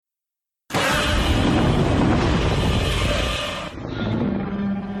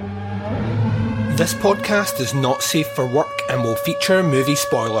This podcast is not safe for work and will feature movie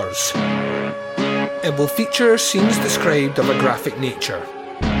spoilers. It will feature scenes described of a graphic nature.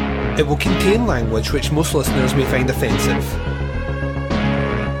 It will contain language which most listeners may find offensive.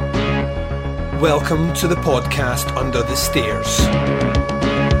 Welcome to the podcast Under the Stairs.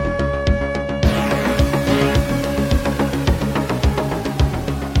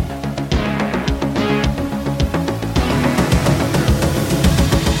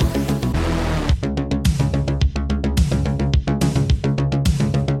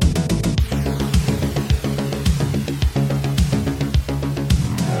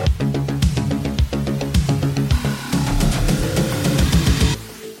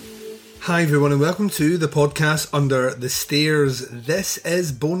 Hi everyone and welcome to the podcast Under the Stairs. This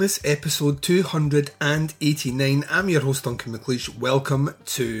is bonus episode 289. I'm your host Duncan McLeish. Welcome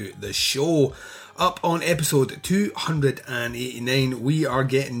to the show. Up on episode 289 we are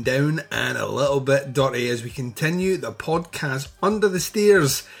getting down and a little bit dirty as we continue the podcast Under the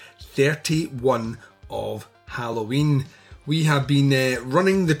Stairs 31 of Halloween. We have been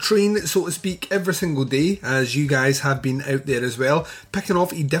running the train, so to speak, every single day, as you guys have been out there as well, picking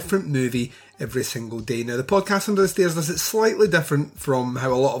off a different movie every single day. Now, the podcast Under the Stairs does it slightly different from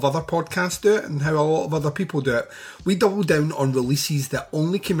how a lot of other podcasts do it and how a lot of other people do it. We double down on releases that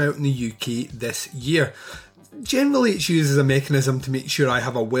only came out in the UK this year. Generally, it's used as a mechanism to make sure I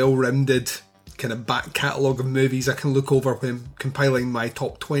have a well-rounded kind of back catalogue of movies I can look over when compiling my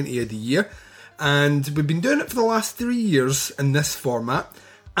top 20 of the year. And we've been doing it for the last 3 years in this format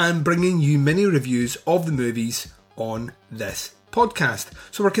and bringing you mini reviews of the movies on this podcast.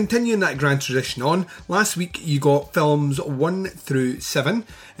 So we're continuing that grand tradition on. Last week you got films 1 through 7.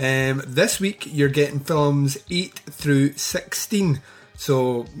 This week you're getting films 8 through 16.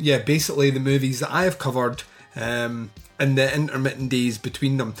 So yeah, basically the movies that I have covered in the intermittent days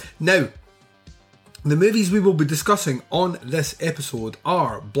between them. Now, the movies we will be discussing on this episode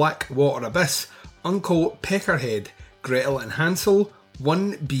are Blackwater Abyss, Uncle Peckerhead, Gretel and Hansel,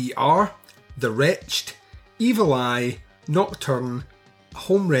 1BR, The Wretched, Evil Eye, Nocturne,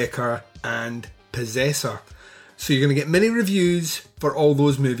 Homewrecker and Possessor. So you're going to get mini reviews for all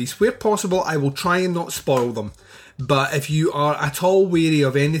those movies. Where possible, I will try and not spoil them. But if you are at all wary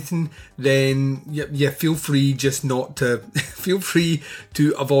of anything, then yeah, feel free just not to, feel free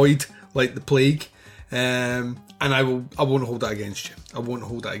to avoid like the plague. And I won't hold that against you. I won't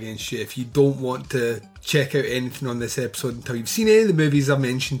hold that against you. If you don't want to check out anything on this episode until you've seen any of the movies I've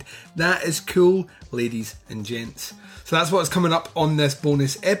mentioned, that is cool, ladies and gents. So that's what's coming up on this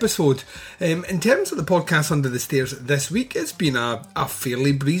bonus episode. In terms of the podcast Under the Stairs this week, it's been a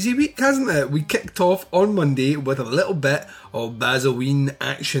fairly breezy week, hasn't it? We kicked off on Monday with a little bit of Bazoween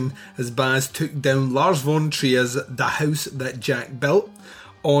action as Baz took down Lars von Trier's The House That Jack Built.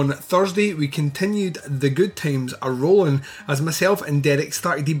 On Thursday, we continued the good times are rolling as myself and Derek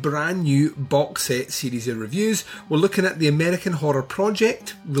started a brand new box set series of reviews. We're looking at the American Horror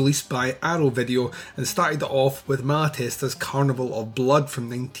Project, released by Arrow Video, and started it off with Malatesta's Carnival of Blood from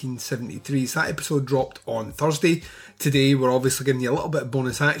 1973. So that episode dropped on Thursday. Today, we're obviously giving you a little bit of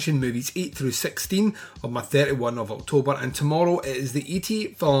bonus action, movies 8 through 16 of my 31 of October. And tomorrow it is the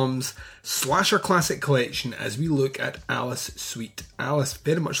 88 Films Slasher Classic Collection as we look at Alice Sweet Alice.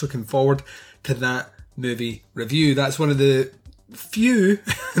 Very much looking forward to that movie review. That's one of the few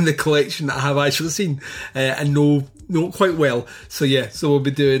in the collection that I have actually seen and know quite well. So yeah, so we'll be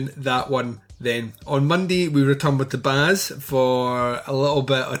doing that one then. On Monday, we return with the Baz for a little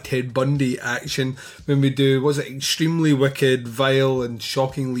bit of Ted Bundy action when we do, was it Extremely Wicked, Vile and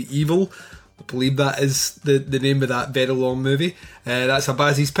Shockingly Evil? I believe that is the name of that very long movie. That's a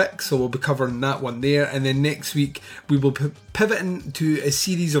Bazzy's pick, so we'll be covering that one there. And then next week, we will be pivoting to a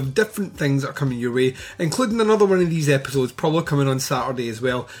series of different things that are coming your way, including another one of these episodes, probably coming on Saturday as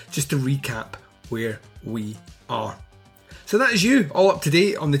well, just to recap where we are. So that is you, all up to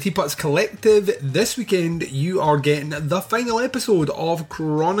date on the Teapots Collective. This weekend, you are getting the final episode of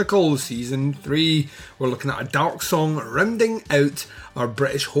Chronicles Season 3. We're looking at a dark song rounding out our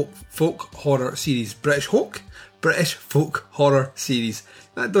British folk horror series. British folk horror series.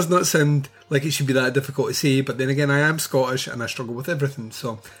 That does not sound like it should be that difficult to say, but then again, I am Scottish and I struggle with everything.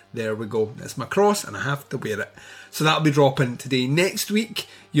 So there we go. It's my cross and I have to wear it. So that'll be dropping today. Next week,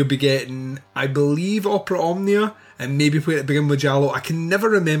 you'll be getting, I believe, Opera Omnia and maybe Where to Begin with Giallo. I can never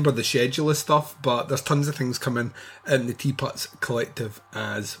remember the schedule of stuff, but there's tons of things coming in the Teapots Collective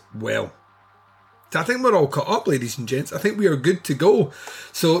as well. So I think we're all caught up, ladies and gents. I think we are good to go.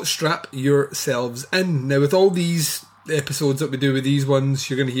 So strap yourselves in. Now, with all these the episodes that we do with these ones,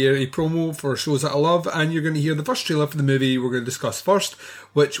 you're going to hear a promo for shows that I love, and you're going to hear the first trailer for the movie we're going to discuss first,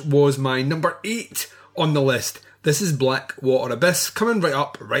 which was my number 8 on the list. This is Blackwater Abyss, coming right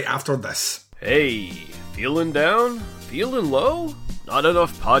up right after this. Hey, feeling down? Feeling low? Not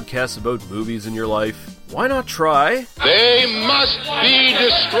enough podcasts about movies in your life? Why not try... They must be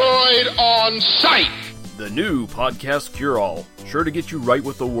destroyed on sight! The new Podcast Cure-All, sure to get you right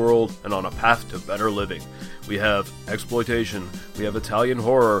with the world and on a path to better living. We have exploitation, we have Italian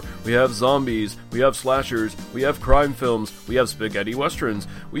horror, we have zombies, we have slashers, we have crime films, we have spaghetti westerns,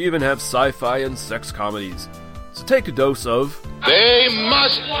 we even have sci-fi and sex comedies. So take a dose of... They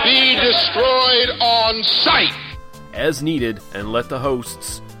must be destroyed on sight! As needed, and let the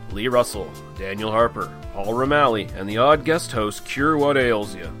hosts, Lee Russell, Daniel Harper, Paul Romali, and the odd guest host cure what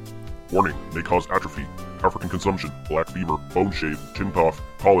ails you. Warning, may cause atrophy, African consumption, black fever, bone shave, chin cough,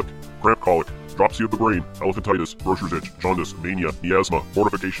 colic, cramp colic, dropsy of the brain, elephantitis, grocer's itch, jaundice, mania, miasma,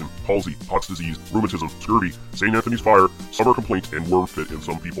 mortification, palsy, Pott's disease, rheumatism, scurvy, St. Anthony's fire, summer complaint, and worm fit in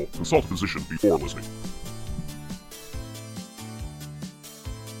some people. Consult a physician before listening.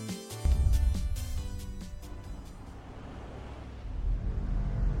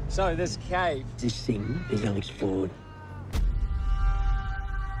 So, this cave. This thing is unexplored.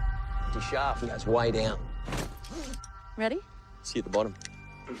 The shaft goes way down. Ready? See at the bottom.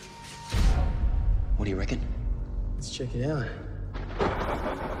 What do you reckon? Let's check it out.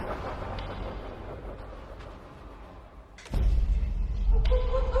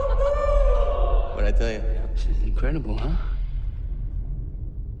 What'd I tell you? This is incredible, huh?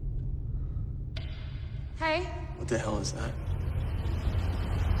 Hey. What the hell is that?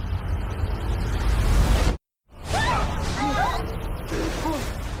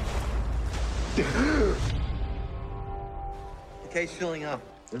 The cave's filling up.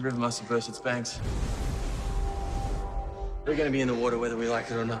 The river must have burst its banks. We're gonna be in the water whether we like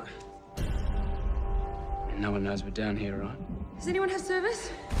it or not. And no one knows we're down here, right? Does anyone have service?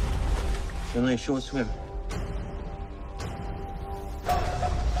 It's only a short swim.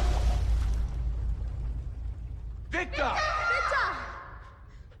 Victor!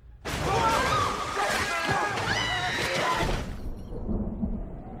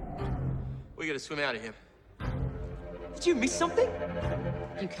 We gotta swim out of here. Did you miss something?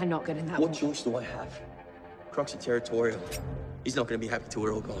 You cannot get in that What one. choice do I have? Croc's are territorial. He's not gonna be happy till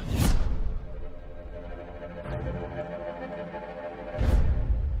we're all gone.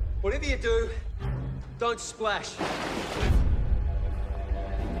 Whatever you do, don't splash.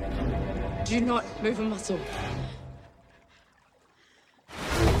 Do not move a muscle.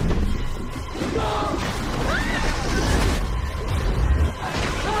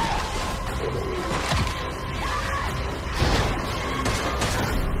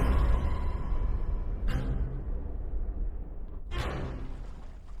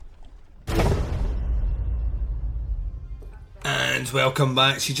 And welcome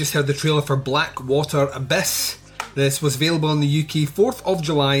back. So you just heard the trailer for Blackwater Abyss. This was available in the UK 4th of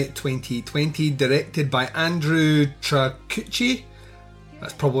July 2020, directed by Andrew Tracucci.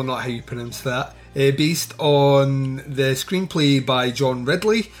 That's probably not how you pronounce that. Based on the screenplay by John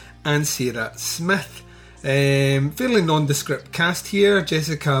Ridley and Sarah Smith. Fairly nondescript cast here.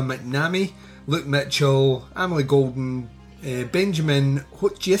 Jessica McNamee, Luke Mitchell, Emily Golden, Benjamin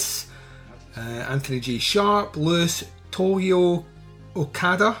Hotchkiss, Anthony J. Sharp, Louis Toyo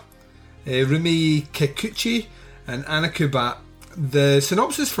Okada, Rumi Kikuchi, and Anna Kubat. The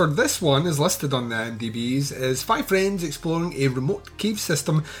synopsis for this one is listed on the IMDb's is 5 friends exploring a remote cave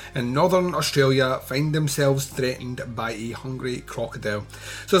system in northern Australia find themselves threatened by a hungry crocodile.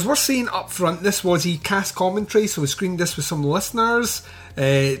 So as we're saying up front, this was a cast commentary, so we screened this with some listeners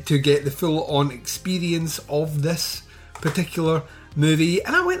to get the full on experience of this particular movie,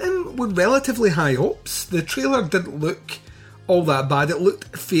 and I went in with relatively high hopes. The trailer didn't look all that bad. It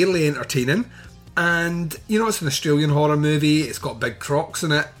looked fairly entertaining, and you know, it's an Australian horror movie, it's got big crocs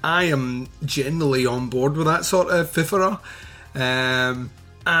in it. I am generally on board with that sort of fifera, and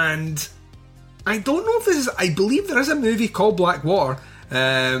I don't know if this is, I believe there is a movie called Blackwater,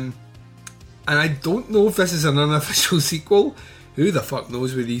 and I don't know if this is an unofficial sequel. Who the fuck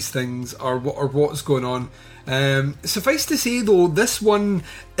knows with these things or what's going on. Suffice to say though, this one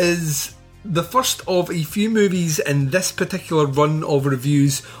is the first of a few movies in this particular run of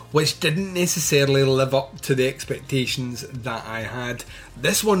reviews which didn't necessarily live up to the expectations that I had.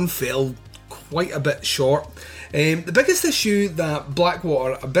 This one fell quite a bit short. The biggest issue that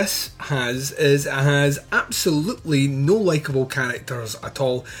Blackwater Abyss has is it has absolutely no likeable characters at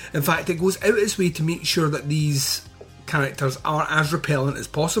all. In fact, it goes out its way to make sure that these characters are as repellent as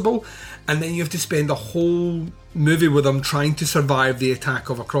possible, and then you have to spend a whole movie with them trying to survive the attack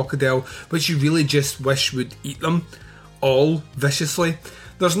of a crocodile, which you really just wish would eat them all viciously.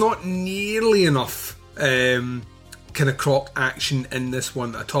 There's not nearly enough kind of croc action in this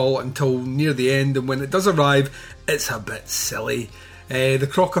one at all until near the end, and when it does arrive, it's a bit silly. The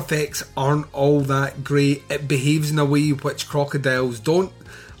croc effects aren't all that great. It behaves in a way which crocodiles don't.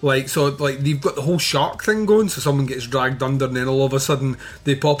 Like they've got the whole shark thing going, so someone gets dragged under and then all of a sudden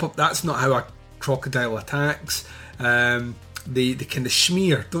they pop up. That's not how a crocodile attacks. They kind of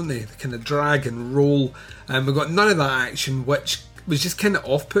smear, don't they? They kind of drag and roll. We've got none of that action, which was just kind of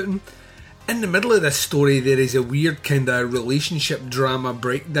off-putting. In the middle of this story, there is a weird kind of relationship drama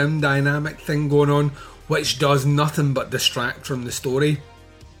breakdown dynamic thing going on, which does nothing but distract from the story.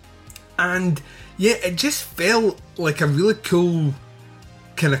 And yeah, it just felt like a really cool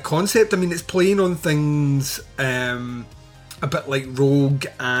kind of concept. I mean, it's playing on things a bit like Rogue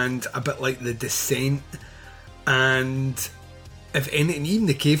and a bit like The Descent, and if anything, even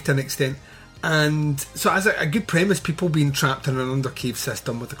The Cave to an extent. And so as a good premise, people being trapped in an undercave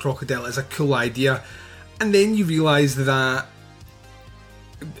system with a crocodile is a cool idea, and then you realise that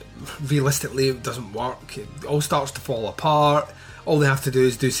realistically it doesn't work. It all starts to fall apart. All they have to do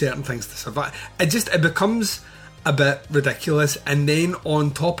is do certain things to survive. It becomes a bit ridiculous, and then on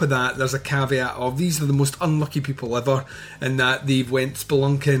top of that there's a caveat of these are the most unlucky people ever, in that they've went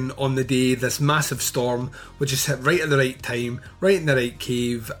spelunking on the day this massive storm which has hit right at the right time, right in the right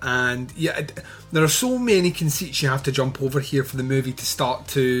cave. And yeah, there are so many conceits you have to jump over here for the movie to start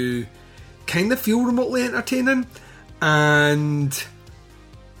to kind of feel remotely entertaining. And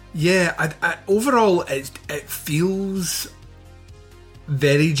yeah, overall it feels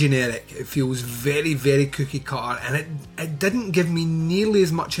very generic. It feels very, very cookie cutter, and it didn't give me nearly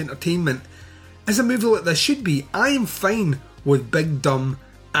as much entertainment as a movie like this should be. I am fine with big, dumb,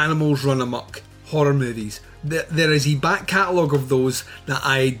 animals run amok horror movies. There is a back catalogue of those that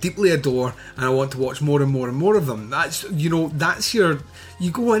I deeply adore, and I want to watch more and more and more of them. You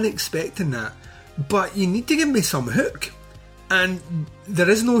go in expecting that, but you need to give me some hook, and there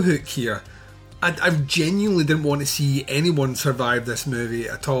is no hook here. I genuinely didn't want to see anyone survive this movie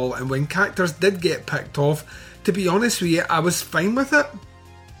at all, and when characters did get picked off, to be honest with you, I was fine with it.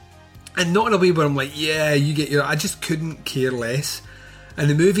 And not in a way where I'm like, yeah, you get your... I just couldn't care less. And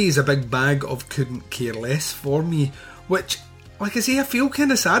the movie is a big bag of couldn't care less for me, which, like I say, I feel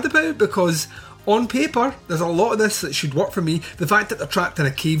kind of sad about, because on paper, there's a lot of this that should work for me. The fact that they're trapped in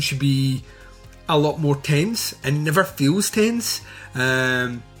a cave should be a lot more tense, and never feels tense.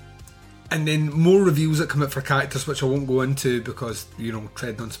 And then more reviews that come out for characters, which I won't go into because,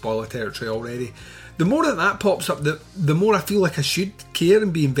 treading on spoiler territory already. The more that pops up, the more I feel like I should care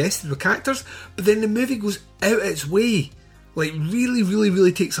and be invested with characters, but then the movie goes out its way. Like, really, really,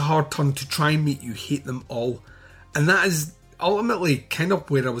 really takes a hard turn to try and make you hate them all. And that is ultimately kind of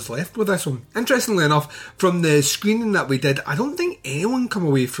where I was left with this one. Interestingly enough, from the screening that we did, I don't think anyone come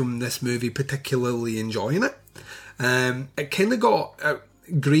away from this movie particularly enjoying it. It kind of got...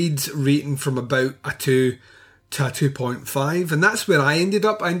 grades rating from about a 2 to a 2.5, and that's where I ended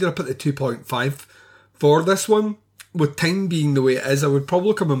up. I ended up at the 2.5 for this one. With time being the way it is, I would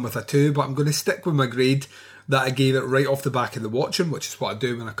probably come in with a 2, but I'm going to stick with my grade that I gave it right off the back of the watching, which is what I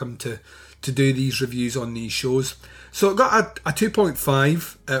do when I come to do these reviews on these shows. So it got a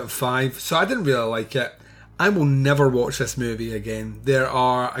 2.5 out of 5, so I didn't really like it. I will never watch this movie again. There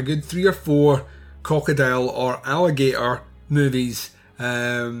are a good 3 or 4 crocodile or alligator movies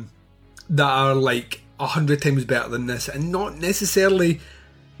that are like 100 times better than this, and not necessarily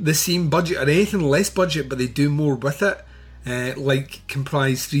the same budget or anything less budget, but they do more with it, like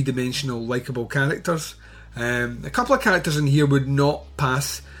comprise 3-dimensional likeable characters. A couple of characters in here would not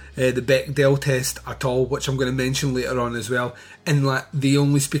pass the Bechdel test at all, which I'm going to mention later on as well, in that they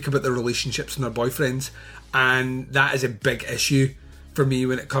only speak about their relationships and their boyfriends, and that is a big issue for me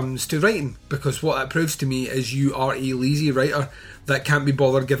when it comes to writing, because what that proves to me is you are a lazy writer that can't be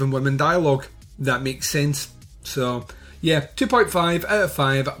bothered giving women dialogue that makes sense. So yeah, 2.5 out of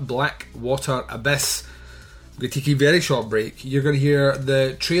 5, Blackwater Abyss. I'm going to take a very short break. You're going to hear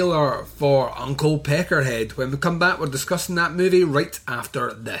the trailer for Uncle Peckerhead. When we come back, we're discussing that movie right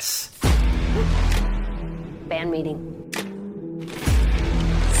after this. Band meeting.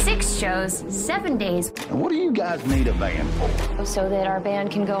 6 shows, 7 days. And what do you guys need a van for? So that our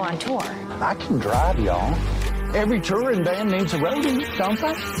band can go on tour. I can drive y'all. Every touring band needs a roadie, don't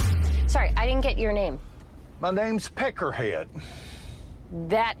they? Sorry, I didn't get your name. My name's Peckerhead.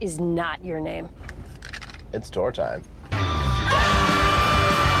 That is not your name. It's tour time.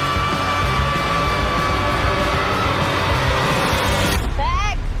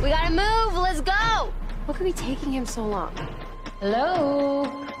 What could be taking him so long? Hello?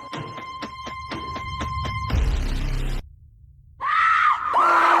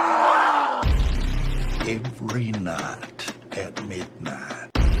 Every night at midnight,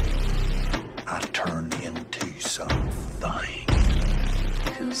 I turn into something.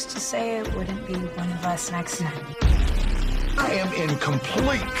 Who's to say it wouldn't be one of us next night? I am in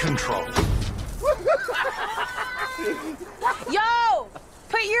complete control. Yo!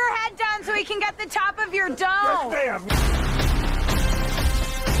 Put your head down so we can get the top of your dome! Yes, ma'am.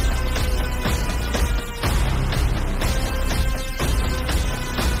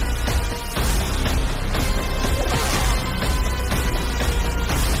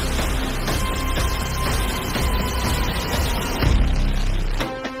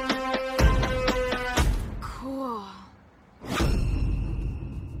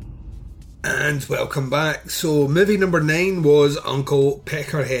 And welcome back. So movie number 9 was Uncle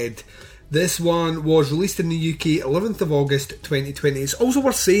Peckerhead. This one was released in the UK 11th of August 2020. It's also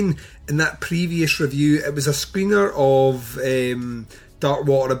worth saying in that previous review it was a screener of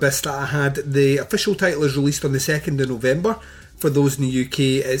Darkwater Abyss that I had. The official title is released on the 2nd of November for those in the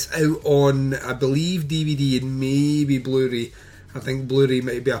UK. It's out on, I believe, DVD and maybe Blu-ray. I think Blu-ray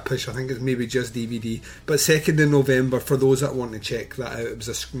might be a push. I think it's maybe just DVD. But 2nd of November, for those that want to check that out, it was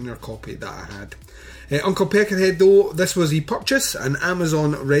a screener copy that I had. Uncle Peckerhead, though, this was a purchase, an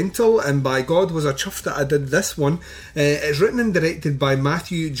Amazon rental, and by God was I chuffed that I did this one. It's written and directed by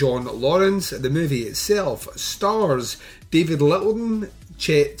Matthew John Lawrence. The movie itself stars David Littleton,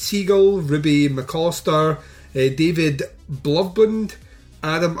 Chet Siegel, Ruby McAllister, David Bluvbund,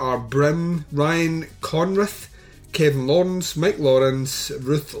 Adam R. Brin, Ryan Conrath, Kevin Lawrence, Mike Lawrence,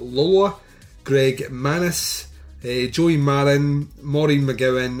 Ruth Lola, Greg Manis, Joey Marin, Maureen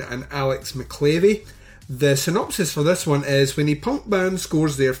McGowan and Alex McClavey. The synopsis for this one is: when a punk band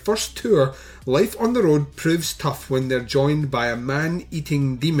scores their first tour, life on the road proves tough when they're joined by a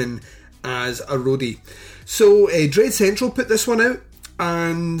man-eating demon as a roadie. So Dread Central put this one out,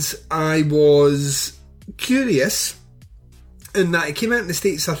 and I was curious in that it came out in the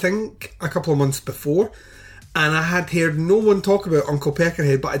States, I think, a couple of months before, and I had heard no one talk about Uncle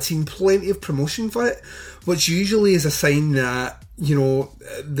Peckerhead, but I'd seen plenty of promotion for it, which usually is a sign that, you know,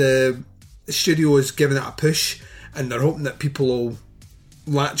 the studio is giving it a push and they're hoping that people will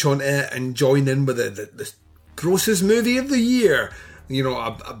latch on it and join in with the grossest movie of the year. You know,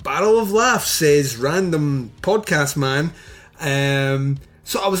 a barrel of laughs, says random podcast man.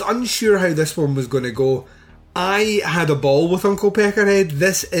 So I was unsure how this one was going to go. I had a ball with Uncle Peckerhead.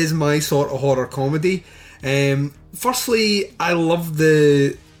 This is my sort of horror comedy. Firstly, I love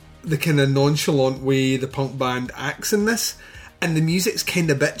the kind of nonchalant way the punk band acts in this, and the music's kind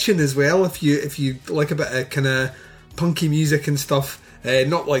of bitchin' as well. If you like a bit of kind of punky music and stuff,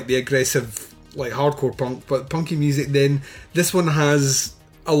 not like the aggressive like hardcore punk, but punky music, then this one has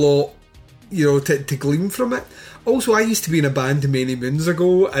a lot, you know, to glean from it. Also, I used to be in a band many moons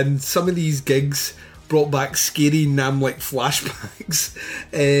ago, and some of these gigs brought back scary Nam-like flashbacks.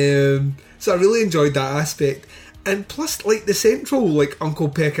 So I really enjoyed that aspect. And plus, like, the central, like, Uncle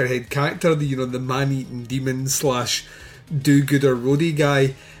Peckerhead character, the, you know, the man-eating demon / do-gooder roadie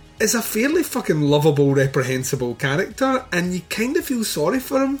guy, is a fairly fucking lovable, reprehensible character, and you kind of feel sorry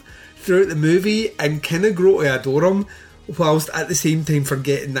for him throughout the movie and kind of grow to adore him, whilst at the same time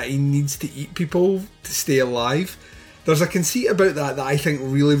forgetting that he needs to eat people to stay alive. There's a conceit about that I think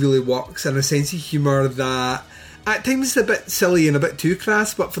really, really works, and a sense of humour that at times is a bit silly and a bit too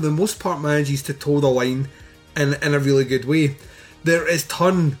crass, but for the most part manages to toe the line in a really good way. There is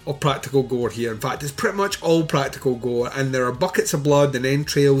ton of practical gore here. In fact, it's pretty much all practical gore, and there are buckets of blood and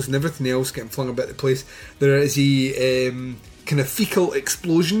entrails and everything else getting flung about the place. There is a kind of fecal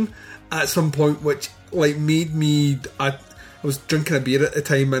explosion at some point, which like made me... I was drinking a beer at the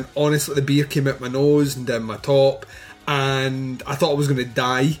time, and honestly the beer came out my nose and down my top, and I thought I was going to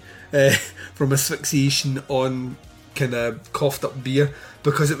die from asphyxiation on kind of coughed up beer,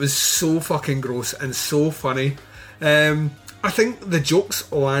 because it was so fucking gross and so funny. I think the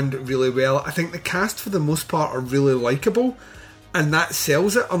jokes land really well. I think the cast for the most part are really likeable, and that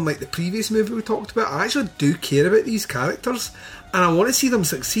sells it, unlike the previous movie we talked about. I actually do care about these characters, and I want to see them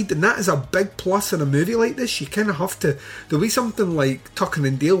succeed, and that is a big plus in a movie like this. You kind of have to. The way something like Tucker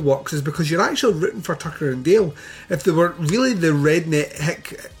and Dale works is because you're actually rooting for Tucker and Dale. If they were really the redneck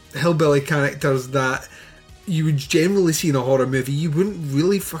hick hillbilly characters that you would generally see in a horror movie, you wouldn't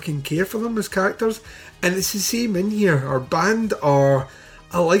really fucking care for them as characters. And it's the same in here. Our band are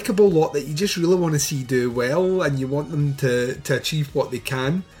a likeable lot that you just really want to see do well, and you want them to achieve what they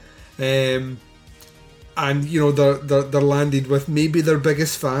can. and they're landed with maybe their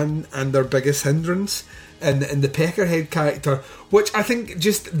biggest fan and their biggest hindrance in the Peckerhead character, which I think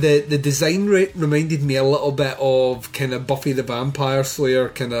just the design reminded me a little bit of kind of Buffy the Vampire Slayer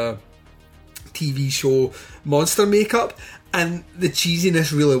kind of TV show monster makeup, and the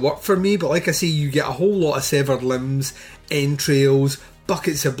cheesiness really worked for me. But like I say, you get a whole lot of severed limbs, entrails,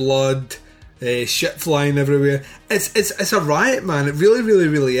 buckets of blood, shit flying everywhere. It's a riot, man. It really, really,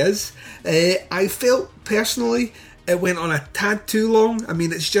 really is. I felt personally it went on a tad too long. I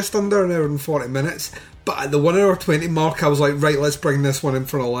mean, it's just under an hour and 40 minutes, but at the 1 hour 20 mark I was like, right, let's bring this one in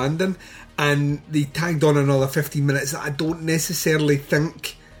for a landing, and they tagged on another 15 minutes that I don't necessarily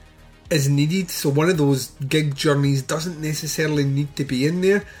think is needed. So one of those gig journeys doesn't necessarily need to be in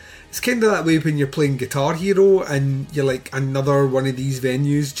there. It's kind of that way when you're playing Guitar Hero and you're like, another one of these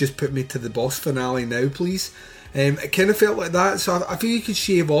venues, just put me to the boss finale now please. It kind of felt like that, so I feel you could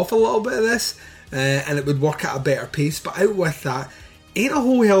shave off a little bit of this and it would work at a better pace. But out with that, ain't a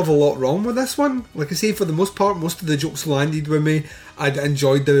whole hell of a lot wrong with this one. Like I say, for the most part, most of the jokes landed with me. I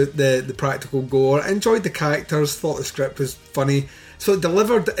enjoyed the practical gore, I enjoyed the characters, thought the script was funny, so it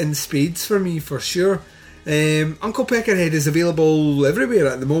delivered in spades for me for sure. Uncle Peckerhead is available everywhere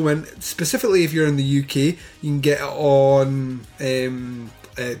at the moment. Specifically if you're in the UK, you can get it on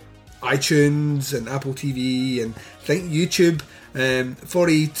iTunes and Apple TV and I think YouTube for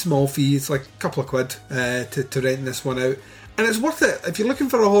a small fee. It's like a couple of quid to rent this one out, and it's worth it if you're looking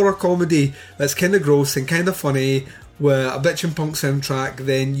for a horror comedy that's kind of gross and kind of funny with a bitch and punk soundtrack.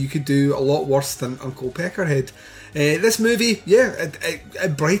 Then you could do a lot worse than Uncle Peckerhead. This movie,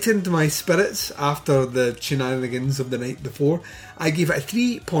 it brightened my spirits after the shenanigans of the night before. I gave it a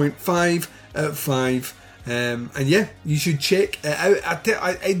 3.5 out of 5. And yeah, you should check it out.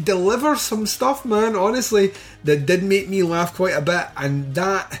 I deliver some stuff, man, honestly, that did make me laugh quite a bit, and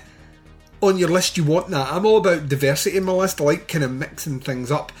that on your list, you want that. I'm all about diversity in my list. I like kind of mixing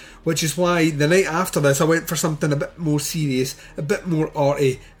things up, which is why the night after this I went for something a bit more serious, a bit more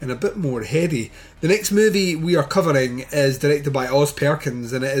arty and a bit more heady. The next movie we are covering is directed by Oz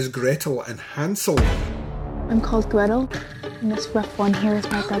Perkins, and it is Gretel and Hansel. I'm called Gretel, and this rough one here is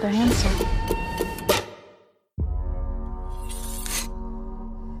my brother Hansel.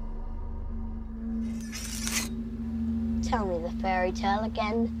 Tell me the fairy tale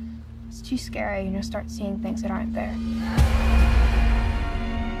again. It's too scary, and you'll start seeing things that aren't there.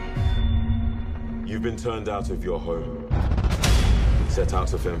 You've been turned out of your home, set out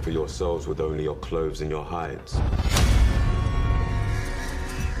to fend for yourselves with only your clothes and your hides.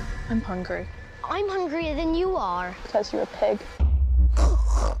 I'm hungry. I'm hungrier than you are. Because you're a pig.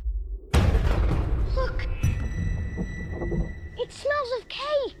 Look! It smells of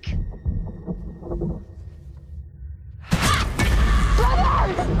cake!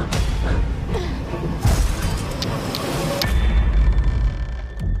 Brother!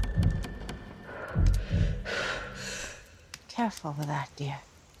 Careful with that, dear.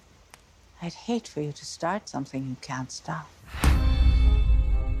 I'd hate for you to start something you can't stop.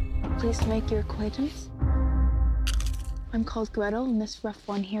 Pleased to make your acquaintance. I'm called Gretel, and this rough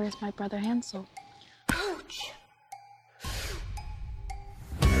one here is my brother Hansel. Ouch!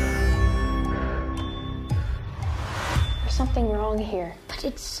 There's something wrong here. But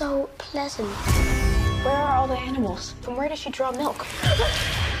it's so pleasant. Where are all the animals? From where does she draw milk?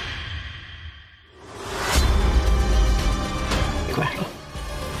 Gretel,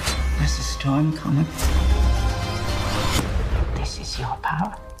 there's a storm coming. This is your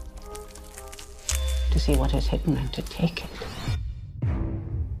power. To see what is hidden and to take it.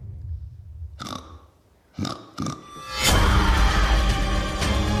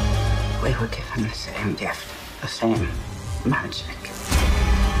 We were given the same gift, the same magic.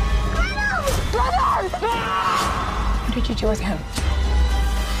 Gretel! Brother! What did you do with him?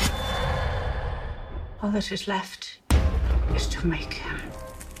 All that is left is to make him.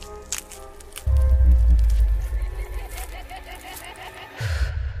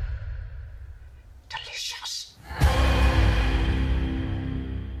 Delicious.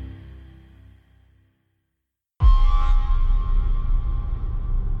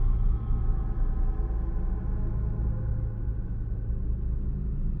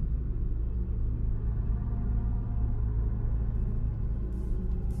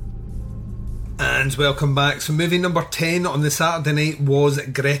 And welcome back. So movie number 10 on the Saturday night was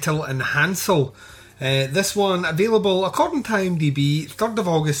Gretel and Hansel. This one available according to IMDb 3rd of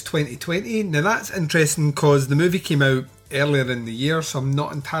August 2020. Now that's interesting because the movie came out earlier in the year, so I'm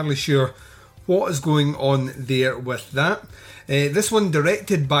not entirely sure what is going on there with that. This one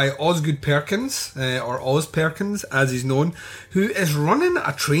directed by Osgood Perkins, or Oz Perkins as he's known, who is running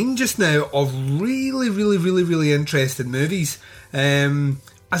a train just now of really interesting movies.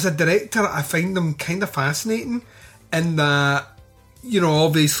 As a director, I find them kind of fascinating in that, you know,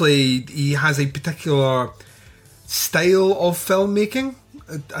 obviously he has a particular style of filmmaking.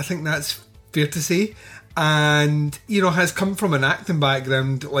 I think that's fair to say. And, you know, has come from an acting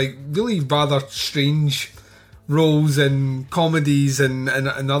background, like really rather strange roles in comedies and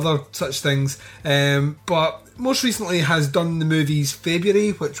other such things. But most recently has done the movies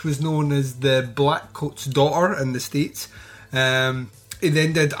February, which was known as The Blackcoat's Daughter in the States. He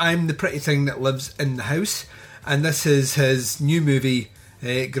then did I'm the Pretty Thing That Lives in the House, and this is his new movie,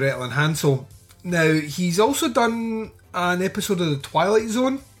 Gretel and Hansel. Now, he's also done an episode of The Twilight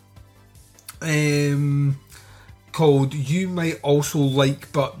Zone, called You Might Also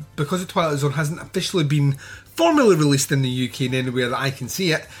Like, but because The Twilight Zone hasn't officially been formally released in the UK and anywhere that I can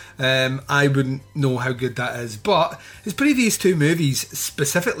see it, I wouldn't know how good that is. But his previous two movies,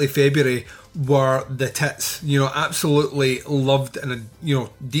 specifically February, were the tits. You know, absolutely loved and, you know,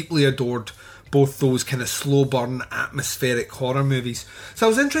 deeply adored both those kind of slow burn atmospheric horror movies. So I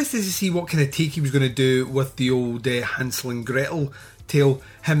was interested to see what kind of take he was going to do with the old Hansel and Gretel tale,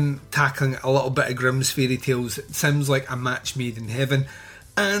 him tackling a little bit of Grimm's fairy tales. It sounds like a match made in heaven.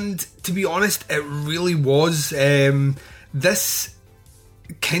 And to be honest, it really was. This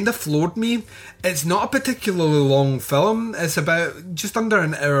kind of floored me. It's not a particularly long film. It's about just under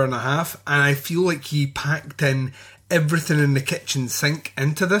an hour and a half, and I feel like he packed in everything in the kitchen sink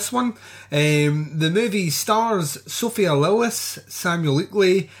into this one. The movie stars Sophia Lillis, Samuel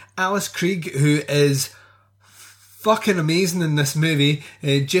Eckley, Alice Krieg, who is fucking amazing in this movie,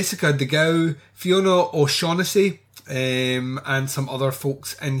 Jessica DeGow, Fiona O'Shaughnessy, and some other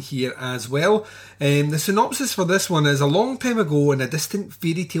folks in here as well. The synopsis for this one is: a long time ago in a distant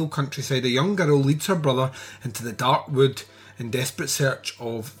fairy tale countryside, a young girl leads her brother into the dark wood in desperate search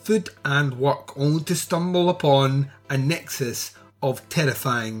of food and work, only to stumble upon a nexus of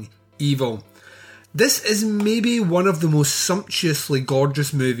terrifying evil. This is maybe one of the most sumptuously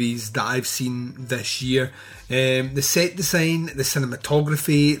gorgeous movies that I've seen this year. The set design, the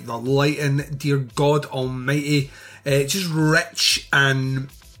cinematography, the lighting, dear God almighty, just rich and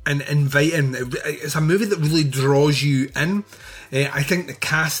inviting. It's a movie that really draws you in. I think the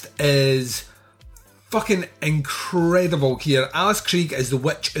cast is fucking incredible here. Alice Krieg as the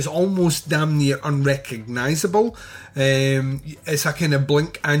witch is almost damn near unrecognisable. It's a kind of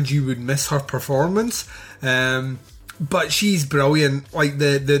blink and you would miss her performance. But she's brilliant. Like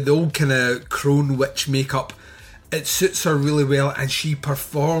the old kind of crone witch makeup, it suits her really well, and she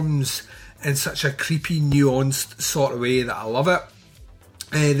performs in such a creepy, nuanced sort of way that I love it.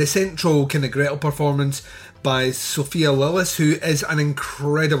 The central kind of Gretel performance by Sophia Lillis, who is an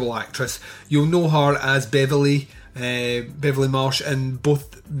incredible actress. You'll know her as Beverly Marsh in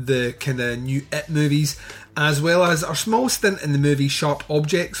both the kind of new It movies, as well as her small stint in the movie Sharp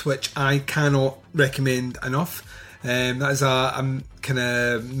Objects, which I cannot recommend enough. That is a kind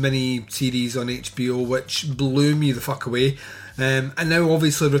of mini series on HBO which blew me the fuck away. And now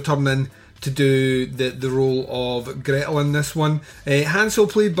obviously returning to do the role of Gretel in this one. Hansel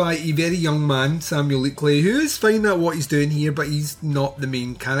played by a very young man, Samuel Eckley, who is fine at what he's doing here, but he's not the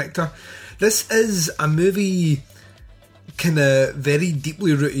main character. This is a movie kind of very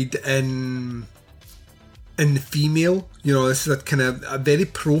deeply rooted in the female. You know, this is a kind of a very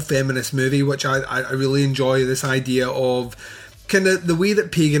pro-feminist movie, which I really enjoy. This idea of kind of the way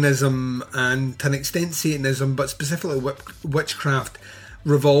that paganism and to an extent Satanism, but specifically witchcraft,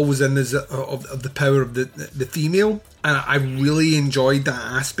 revolves in of the power of the female, and I really enjoyed that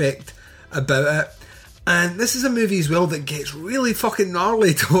aspect about it. And this is a movie as well that gets really fucking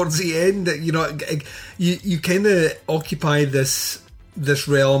gnarly towards the end. You know, you kind of occupy this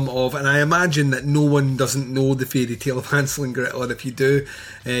realm of, and I imagine that no one doesn't know the fairy tale of Hansel and Gretel, and if you do,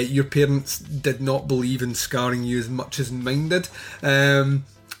 your parents did not believe in scarring you as much as mine did.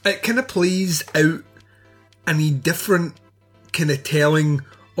 It kind of plays out any different kind of telling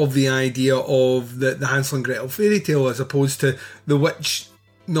of the idea of the Hansel and Gretel fairy tale, as opposed to the witch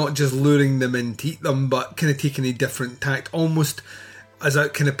not just luring them in to eat them, but kind of taking a different tact, almost as a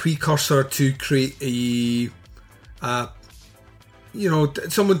kind of precursor to create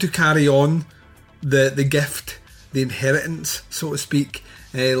someone to carry on the gift, the inheritance, so to speak,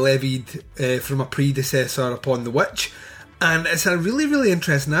 levied from a predecessor upon the witch. And it's a really, really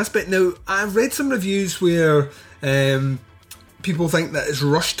interesting aspect. Now, I've read some reviews where people think that it's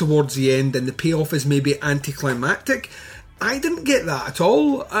rushed towards the end and the payoff is maybe anticlimactic. I didn't get that at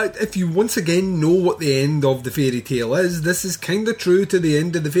all. If you once again know what the end of the fairy tale is, this is kind of true to the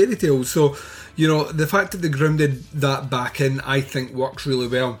end of the fairy tale. So, you know, the fact that they grounded that back in, I think works really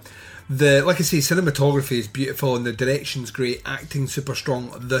well. Like I say, cinematography is beautiful and the direction's great, acting super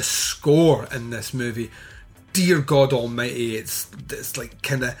strong. The score in this movie, dear God almighty, it's like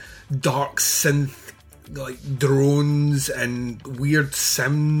kind of dark synth, like drones and weird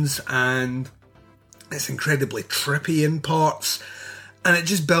sims, and it's incredibly trippy in parts, and it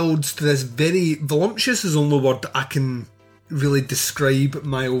just builds to this very voluptuous is the only word that I can really describe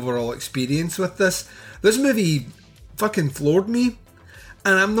my overall experience with this. This movie fucking floored me.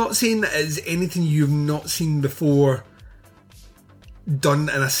 And I'm not saying that it's anything you've not seen before done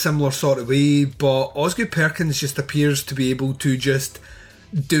in a similar sort of way, but Osgood Perkins just appears to be able to just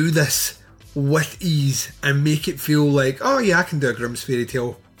do this with ease and make it feel like, oh yeah, I can do a Grimm's fairy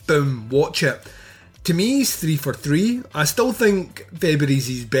tale. Boom, watch it. To me, he's 3 for 3. I still think February's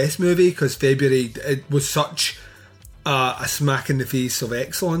his best movie, because February, it was such a smack in the face of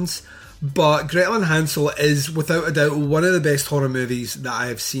excellence. But Gretel and Hansel is, without a doubt, one of the best horror movies that I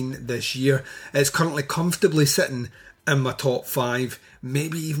have seen this year. It's currently comfortably sitting in my top 5,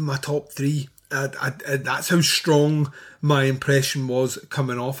 maybe even my top 3. That's how strong my impression was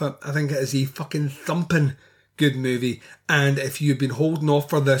coming off it. I think it is a fucking thumping good movie. And if you've been holding off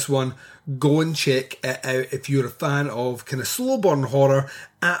for this one, go and check it out if you're a fan of kind of slow burn horror,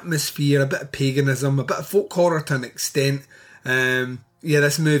 atmosphere, a bit of paganism, a bit of folk horror to an extent. Yeah,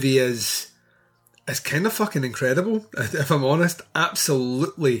 this movie is kind of fucking incredible, if I'm honest.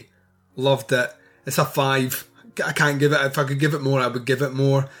 Absolutely loved it. It's a 5. I can't give it, if I could give it more, I would give it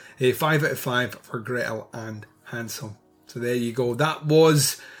more. A 5 out of 5 for Gretel and Hansel. So there you go. That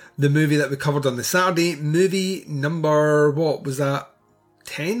was the movie that we covered on the Saturday. Movie number, what was that?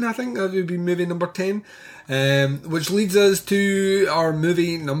 10, I think that would be movie number 10. Which leads us to our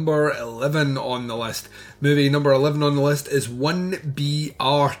movie number 11 on the list. Movie number 11 on the list is 1BR.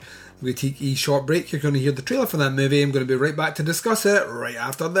 We're going to take a short break. You're going to hear the trailer for that movie. I'm going to be right back to discuss it right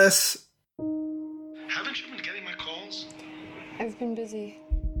after this. Haven't you been getting my calls? I've been busy.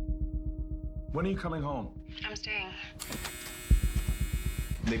 When are you coming home? I'm staying.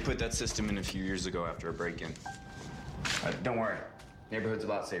 They put that system in a few years ago after a break-in. Don't worry. Neighborhood's a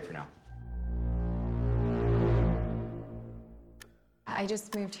lot safer now. I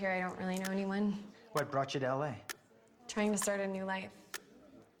just moved here. I don't really know anyone. What brought you to LA? Trying to start a new life.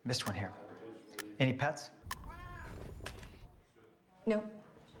 Missed one here. Any pets? Nope.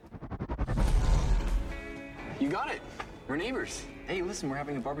 You got it. We're neighbors. Hey, listen, we're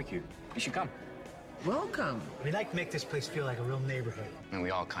having a barbecue. You should come. Welcome. We'd like to make this place feel like a real neighborhood. And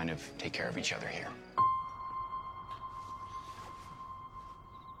we all kind of take care of each other here.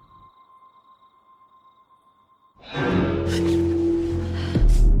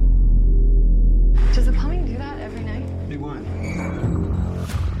 Does the plumbing do that every night? Do what?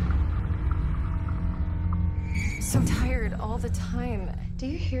 So tired all the time. Do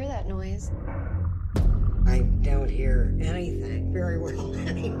you hear that noise? I don't hear anything very well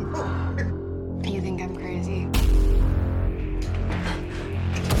anymore. You think I'm crazy?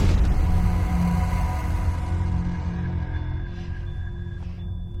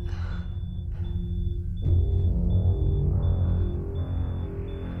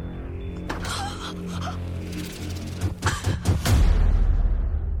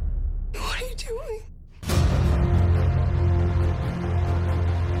 What are you doing?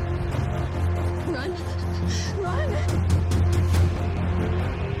 Run! Run!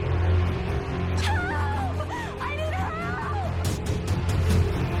 Help! I need help!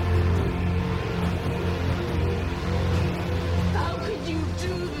 How could you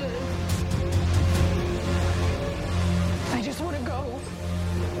do this? I just want to go.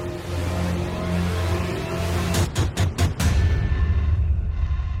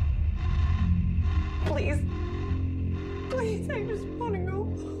 Please. Please, I just want to go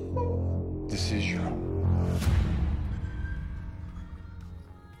home. This is your home.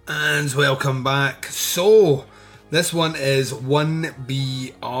 And welcome back. So, this one is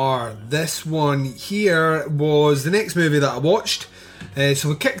 1BR. This one here was the next movie that I watched. So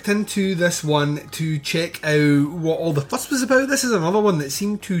we kicked into this one to check out what all the fuss was about. This is another one that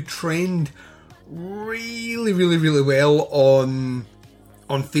seemed to trend really, really, really well on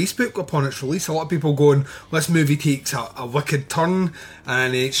Facebook upon its release. A lot of people going, this movie takes a wicked turn,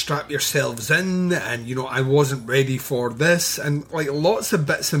 and strap yourselves in, and you know, I wasn't ready for this, and like lots of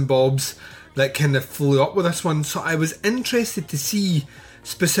bits and bobs that kind of flew up with this one. So I was interested to see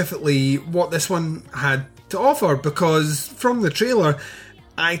specifically what this one had to offer, because from the trailer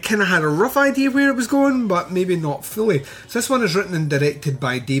I kind of had a rough idea where it was going, but maybe not fully. So this one is written and directed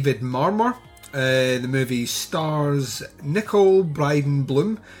by David Marmor. The movie stars Nicole Bryden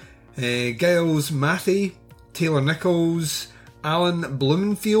Bloom, Giles Matthey, Taylor Nichols, Alan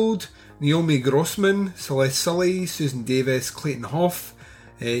Blumenfield, Naomi Grossman, Celeste Sully, Susan Davis, Clayton Hoff,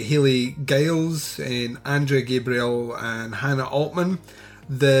 Haley Giles, and Andrea Gabriel and Hannah Altman.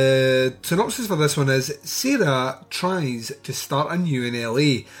 The synopsis for this one is: Sarah tries to start anew in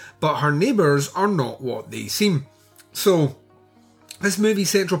LA, but her neighbours are not what they seem. So, this movie's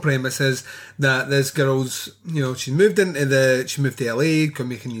central premise is that this girl's, she moved to LA, can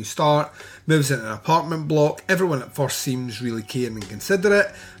make a new start, moves into an apartment block. Everyone at first seems really caring and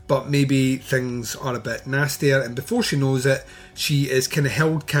considerate, but maybe things are a bit nastier, and before she knows it, she is kind of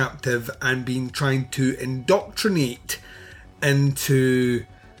held captive and being trying to indoctrinate into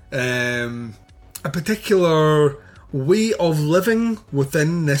a particular way of living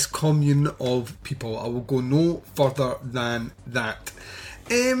within this commune of people. I will go no further than that.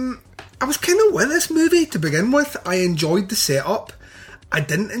 I was kind of with this movie to begin with. I enjoyed the setup. I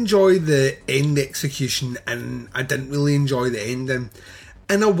didn't enjoy the end execution, and I didn't really enjoy the ending.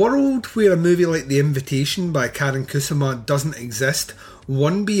 In a world where a movie like The Invitation by Karen Kusama doesn't exist,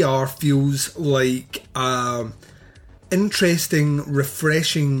 1BR feels like an interesting,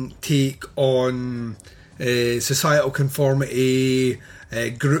 refreshing take on societal conformity,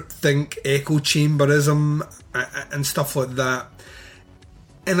 groupthink, echo chamberism, and stuff like that.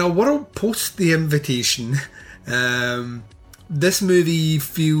 In a world post The Invitation, this movie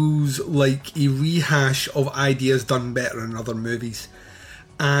feels like a rehash of ideas done better in other movies.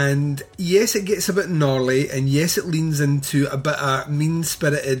 And yes, it gets a bit gnarly, and yes, it leans into a bit of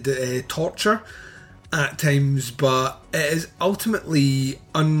mean-spirited torture at times, but it is ultimately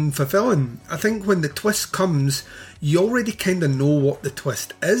unfulfilling. I think when the twist comes, you already kind of know what the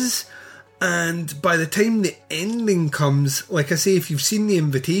twist is, and by the time the ending comes, like I say, if you've seen The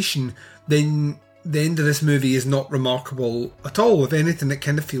Invitation, then the end of this movie is not remarkable at all. If anything, it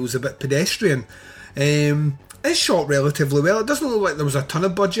kind of feels a bit pedestrian. It's shot relatively well. It doesn't look like there was a ton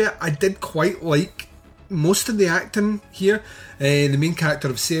of budget. I did quite like most of the acting here. The main character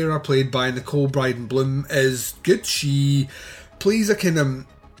of Sarah, played by Nicole Bryden Bloom, is good. She plays a kind of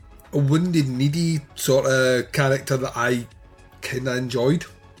a wounded, needy sort of character that I kind of enjoyed.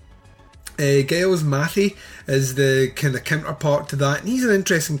 Giles Matthey is the kind of counterpart to that, and he's an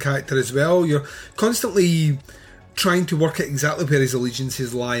interesting character as well. You're constantly trying to work out exactly where his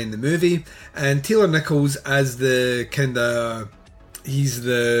allegiances lie in the movie, and Taylor Nichols as the kind of, he's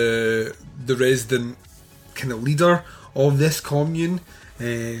the resident kind of leader of this commune,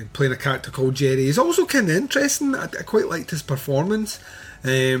 playing a character called Jerry. He's also kind of interesting. I quite liked his performance,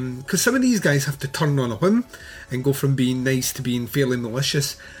 because some of these guys have to turn on a whim and go from being nice to being fairly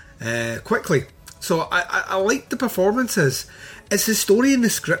malicious quickly. So I like the performances. It's the story and the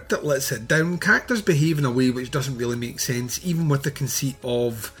script that lets it down. Characters behave in a way which doesn't really make sense, even with the conceit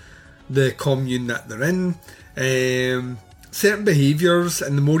of the commune that they're in. Certain behaviours,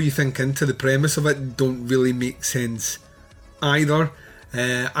 and the more you think into the premise of it, don't really make sense either.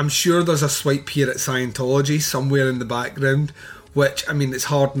 I'm sure there's a swipe here at Scientology somewhere in the background, which, I mean, it's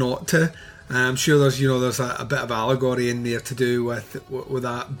hard not to. I'm sure there's a bit of allegory in there to do with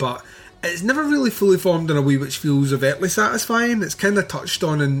that, but it's never really fully formed in a way which feels overtly satisfying. It's kind of touched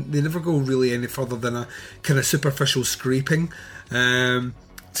on, and they never go really any further than a kind of superficial scraping.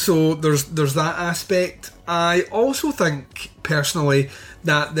 So there's that aspect. I also think, personally,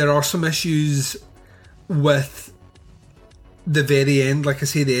 that there are some issues with the very end. Like I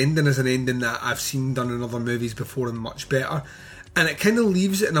say, the ending is an ending that I've seen done in other movies before and much better. And it kind of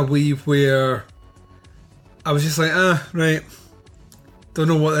leaves it in a way where I was just like, right, don't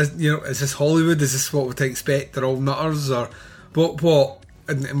know what this, is this Hollywood? Is this what we're to expect? They're all nutters, or what?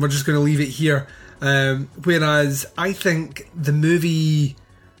 And we're just going to leave it here. Whereas I think the movie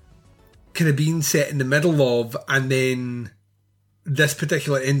kind of being set in the middle of, and then this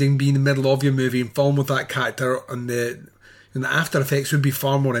particular ending being in the middle of your movie and film with that character, and the after effects would be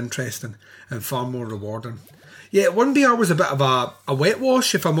far more interesting and far more rewarding. Yeah, 1BR was a bit of a wet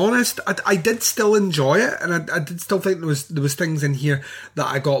wash, if I'm honest. I did still enjoy it, and I did still think there was things in here that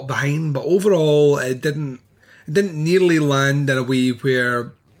I got behind, but overall it didn't nearly land in a way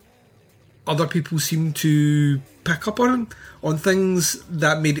where other people seemed to pick up on things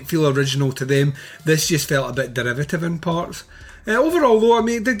that made it feel original to them. This just felt a bit derivative in parts. Overall, though, I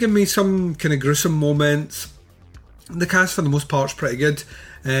mean, it did give me some kind of gruesome moments. The cast, for the most part, is pretty good.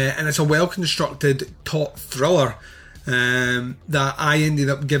 And it's a well-constructed taut thriller that I ended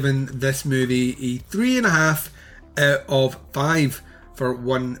up giving this movie a 3.5 out of 5. for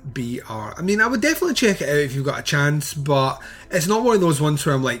 1BR. I mean, I would definitely check it out if you've got a chance, but it's not one of those ones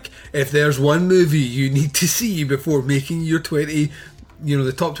where I'm like, if there's one movie you need to see before making your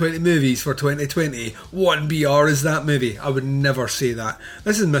the top 20 movies for 2020, 1BR is that movie. I would never say that.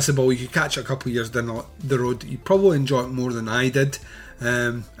 This is missable. You could catch it a couple of years down the road. You'd probably enjoy it more than I did.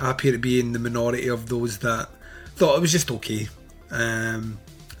 I appear to be in the minority of those that thought it was just okay.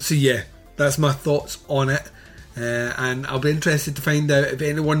 So yeah, that's my thoughts on it. And I'll be interested to find out if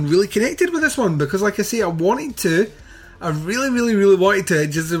anyone really connected with this one, because like I say, I wanted to. I really, really, really wanted to.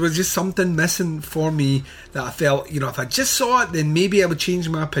 There was just something missing for me that I felt, if I just saw it, then maybe I would change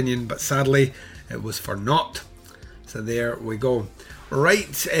my opinion. But sadly, it was for naught. So there we go.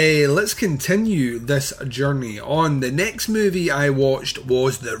 Right, let's continue this journey on. The next movie I watched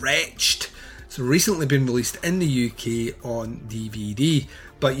was The Wretched. It's recently been released in the UK on DVD,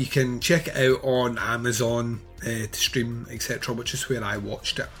 but you can check it out on Amazon to stream, etc., which is where I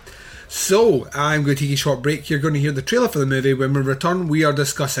watched it. So, I'm going to take a short break. You're going to hear the trailer for the movie. When we return, we are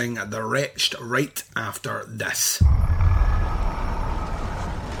discussing The Wretched right after this.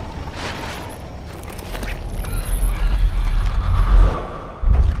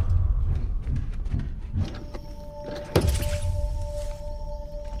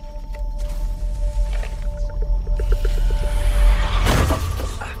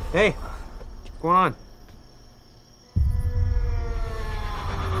 Hey, what's going on?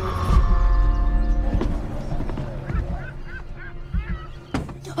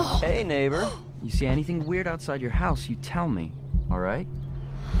 Hey, neighbor. You see anything weird outside your house, you tell me, all right?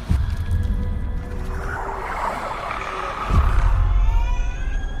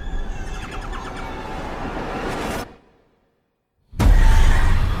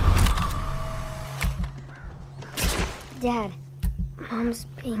 Dad, Mom's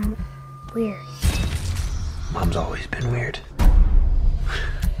being weird. Mom's always been weird.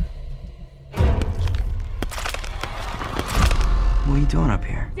 What are you doing up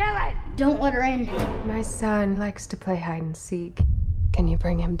here? Dylan! Don't let her in. My son likes to play hide and seek. Can you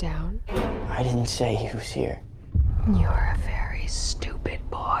bring him down? I didn't say he was here. You're a very stupid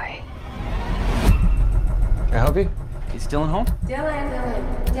boy. Can I help you? Is Dylan home?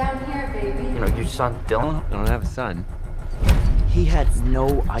 Dylan, down here, baby. Your son Dylan? I don't have a son. He had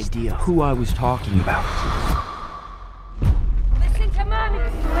no idea who I was talking about. Listen to Mommy.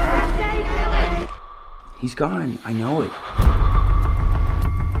 Stay, Dylan. He's gone. I know it.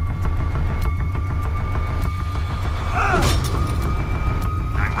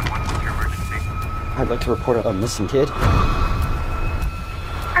 I'd like to report a missing kid.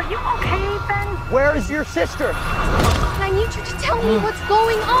 Are you okay, Ben? Where is your sister? I need you to tell me what's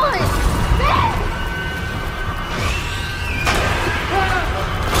going on. Ben!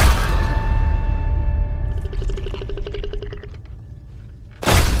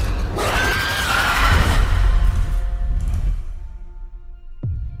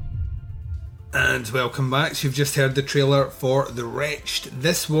 And welcome back. So you've just heard the trailer for The Wretched.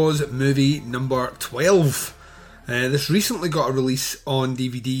 This was movie number 12. This recently got a release on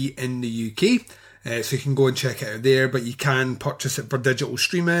DVD in the UK, so you can go and check it out there, but you can purchase it for digital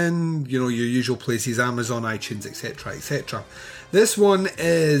streaming, your usual places, Amazon, iTunes, etc, etc. This one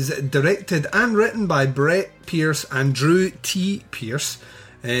is directed and written by Brett Pierce and Drew T. Pierce.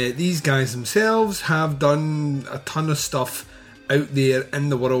 These guys themselves have done a ton of stuff out there in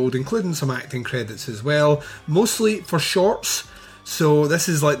the world, including some acting credits as well, mostly for shorts. So this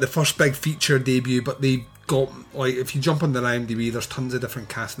is like the first big feature debut, but they got, like, if you jump on their IMDb, there's tons of different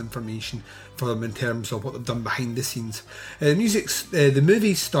cast information for them in terms of what they've done behind the scenes. The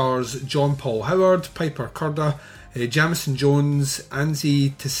movie stars John Paul Howard, Piper Curda, Jamison Jones,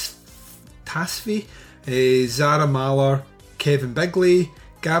 Anzi Tasfi, Zara Mahler, Kevin Bigley,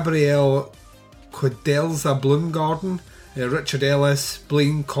 Gabrielle Quadelza Bloomgarden, Richard Ellis,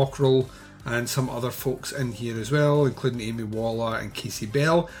 Blaine Cockrell, and some other folks in here as well, including Amy Waller and Casey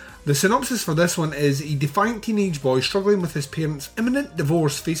Bell. The synopsis for this one is: a defiant teenage boy struggling with his parents' imminent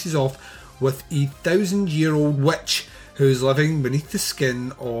divorce faces off with a 1,000-year-old witch who is living beneath the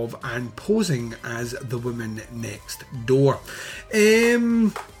skin of and posing as the woman next door.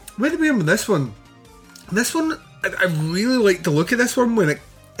 Where do we end with this one? This one, I really like to look at this one when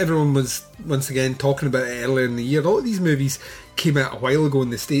everyone was once again talking about it earlier in the year. All of these movies came out a while ago in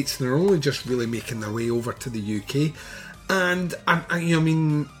the States and they're only just really making their way over to the UK. And I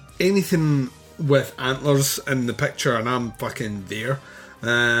mean, anything with antlers in the picture and I'm fucking there.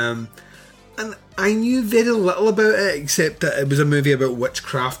 And I knew very little about it except that it was a movie about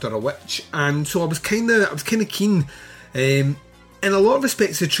witchcraft or a witch, and so I was kind of keen. In a lot of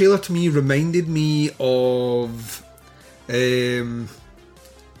respects, the trailer to me reminded me of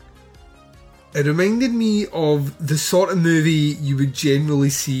It reminded me of the sort of movie you would generally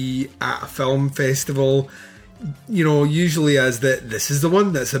see at a film festival, you know, usually as this is the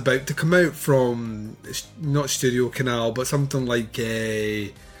one that's about to come out from, not Studio Canal, but something like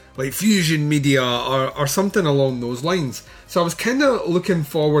Fusion Media or something along those lines. So I was kind of looking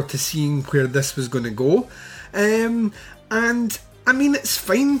forward to seeing where this was going to go. And I mean, it's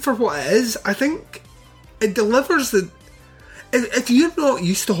fine for what it is. I think it delivers the... If you're not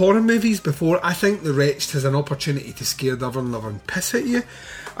used to horror movies before, I think The Wretched has an opportunity to scare the ever-loving piss at you.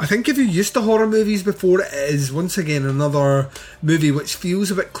 I think if you're used to horror movies before, it is, once again, another movie which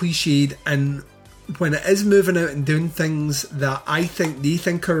feels a bit cliched, and when it is moving out and doing things that I think they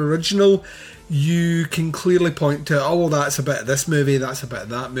think are original, you can clearly point to, oh, well, that's a bit of this movie, that's a bit of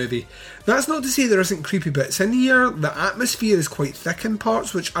that movie. That's not to say there isn't creepy bits in here. The atmosphere is quite thick in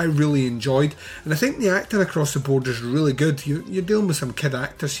parts, which I really enjoyed, and I think the acting across the board is really good. You're dealing with some kid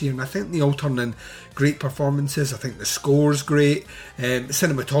actors here, and I think they all turn in great performances. I think the score's great,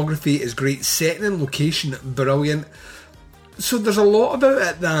 cinematography is great, setting and location brilliant. So there's a lot about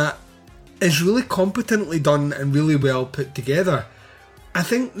it that is really competently done and really well put together. I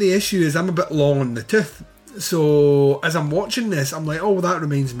think the issue is I'm a bit long on the tooth. So as I'm watching this, I'm like, oh, that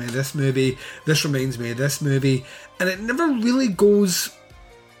reminds me of this movie, this reminds me of this movie, and it never really goes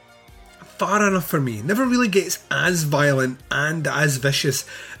far enough for me. It never really gets as violent and as vicious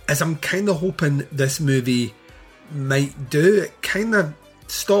as I'm kind of hoping this movie might do. It kind of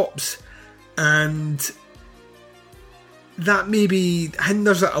stops, and that maybe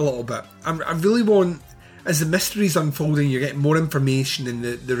hinders it a little bit. I really want, as the mystery's unfolding, you're getting more information in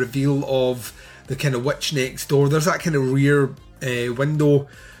the reveal of the kind of witch next door. There's that kind of rear window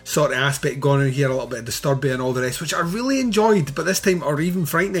sort of aspect going on here, a little bit of Disturbia and all the rest, which I really enjoyed, but this time, or even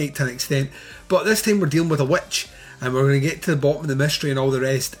Fright Night to an extent, but this time we're dealing with a witch, and we're going to get to the bottom of the mystery and all the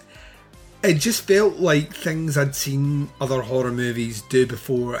rest. It just felt like things I'd seen other horror movies do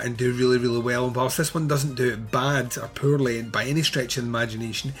before and do really, really well. And whilst this one doesn't do it bad or poorly by any stretch of the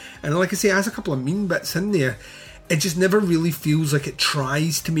imagination, and like I say, it has a couple of mean bits in there, it just never really feels like it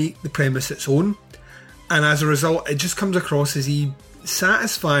tries to make the premise its own. And as a result, it just comes across as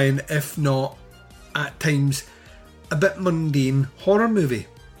satisfying, if not, at times, a bit mundane horror movie.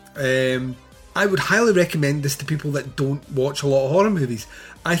 I would highly recommend this to people that don't watch a lot of horror movies.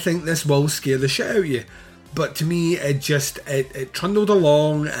 I think this will scare the shit out of you. But to me, it trundled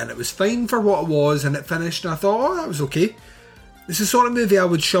along, and it was fine for what it was, and it finished, and I thought, oh, that was okay. It's the sort of movie I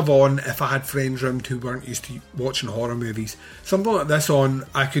would shove on if I had friends around who weren't used to watching horror movies. Something like this on,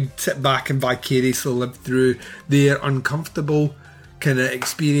 I could sit back and vicariously live through their uncomfortable kind of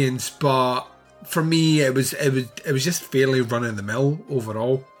experience. But for me, it was just fairly run of the mill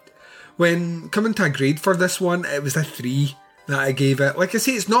overall. When coming to a grade for this one, it was a 3 that I gave it. Like I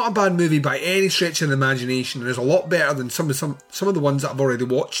say, it's not a bad movie by any stretch of the imagination, and it's a lot better than some of the ones that I've already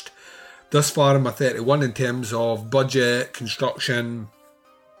watched thus far in my 31 in terms of budget, construction,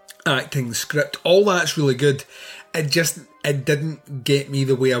 acting, script. All that's really good. It didn't get me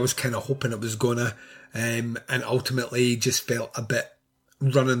the way I was kind of hoping it was gonna, and ultimately just felt a bit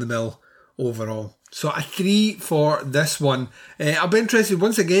run-of-the-mill overall. So a 3 for this one. I'll be interested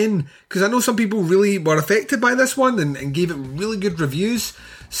once again, because I know some people really were affected by this one and gave it really good reviews.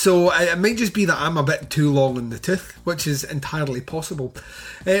 So it might just be that I'm a bit too long in the tooth, which is entirely possible.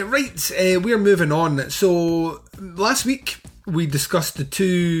 We're moving on. So last week we discussed the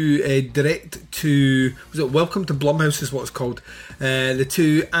two Welcome to Blumhouse is what it's called. The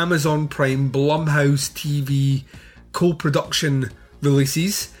two Amazon Prime Blumhouse TV co-production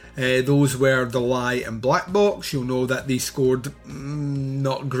releases. Those were The Lie and Black Box. You'll know that they scored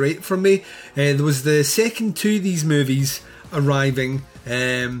not great for me. There was the second two of these movies arriving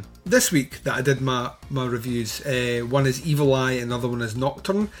this week that I did my reviews. One is Evil Eye, another one is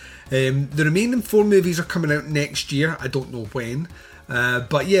Nocturne. The remaining 4 movies are coming out next year. I don't know when.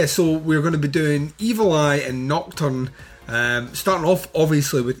 But yeah, so we're going to be doing Evil Eye and Nocturne. Starting off,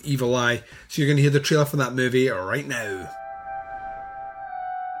 obviously, with Evil Eye. So you're going to hear the trailer for that movie right now.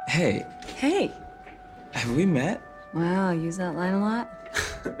 Hey. Hey. Have we met? Wow, I use that line a lot.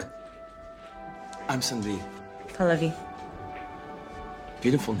 I'm Sandeep. Pallavi.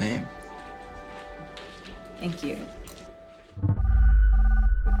 Beautiful name. Thank you.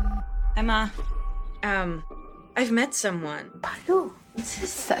 Emma. I've met someone. Balu, this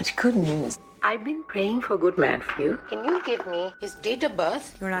is such good news. I've been praying for a good man for you. Can you give me his date of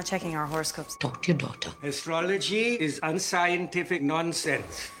birth? You're not checking our horoscopes. Talk to your daughter. Astrology is unscientific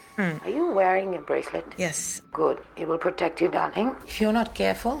nonsense. Are you wearing a bracelet? Yes. Good. It will protect you, darling. If you're not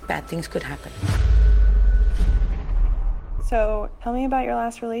careful, bad things could happen. So, tell me about your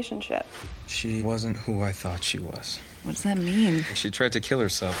last relationship. She wasn't who I thought she was. What does that mean? She tried to kill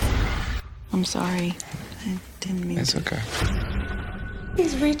herself. I'm sorry. I didn't mean It's to. okay.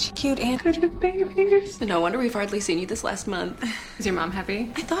 These rich, cute androgen babies. No wonder we've hardly seen you this last month. Is your mom happy?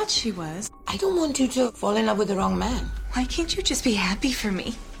 I thought she was. I don't want you to fall in love with the wrong man. Why can't you just be happy for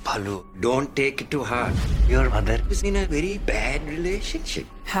me? Palu, don't take it to heart. Your mother was in a very bad relationship.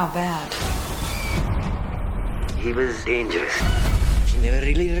 How bad? He was dangerous. She never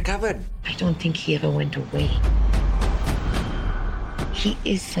really recovered. I don't think he ever went away. He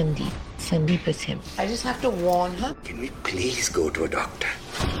is Sandeep. Sandeep is him. I just have to warn her. Can we please go to a doctor?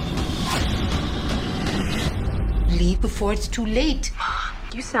 Leave before it's too late.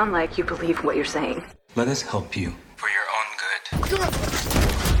 You sound like you believe what you're saying. Let us help you. For your own good.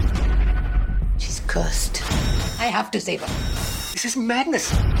 She's cursed. I have to save her. This is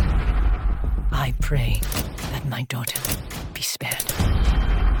madness. I pray that my daughter be spared.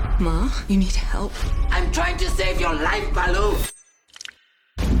 Ma, you need help. I'm trying to save your life, Balu.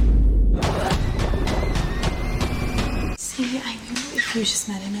 See, I knew if you just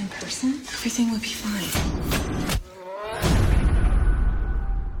met him in person, everything would be fine.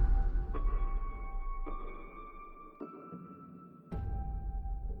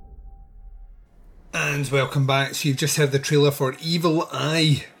 And welcome back. So you've just heard the trailer for Evil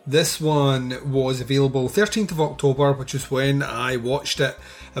Eye. This one was available 13th of October, which is when I watched it.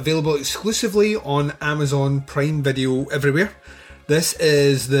 Available exclusively on Amazon Prime Video everywhere. This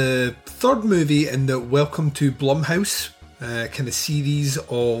is the third movie in the Welcome to Blumhouse kind of series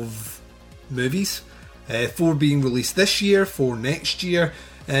of movies. 4 being released this year, 4 next year.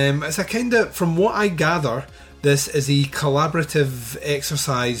 It's a kind of, from what I gather, this is a collaborative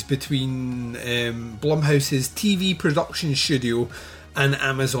exercise between Blumhouse's TV production studio and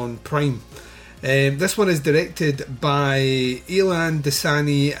Amazon Prime. This one is directed by Ilan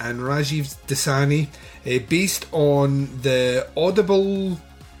Desani and Rajiv Desani, based on the Audible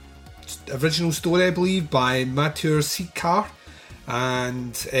original story, I believe, by Mathur Sikar.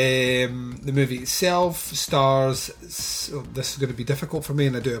 And the movie itself stars, this is going to be difficult for me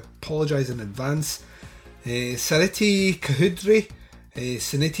and I do apologise in advance, Sariti Kahudri,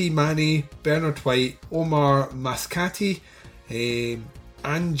 Suniti Mani, Bernard White, Omar Maskati,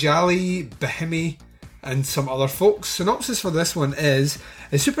 Anjali Bahimi, and some other folks. Synopsis for this one is: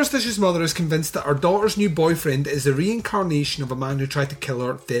 a superstitious mother is convinced that her daughter's new boyfriend is the reincarnation of a man who tried to kill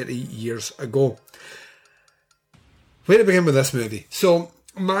her 30 years ago. Where to begin with this movie? So,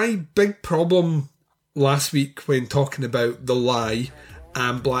 my big problem last week when talking about The Lie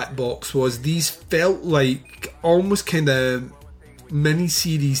and Black Box was these felt like almost kind of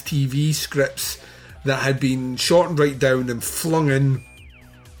mini-series TV scripts that had been shortened right down and flung in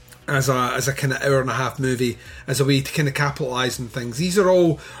as a kind of hour and a half movie as a way to kind of capitalise on things. These are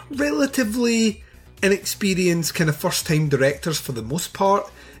all relatively inexperienced kind of first time directors for the most part,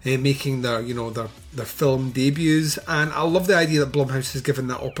 making their film debuts, and I love the idea that Blumhouse has given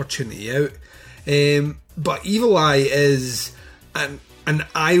that opportunity out. But Evil Eye is an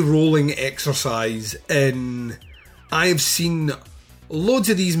eye-rolling exercise in, I have seen loads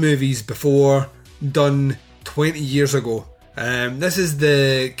of these movies before done 20 years ago. This is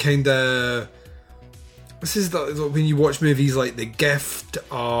the when you watch movies like The Gift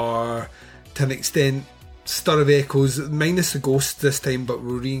or, to an extent, Stir of Echoes, minus the ghost this time, but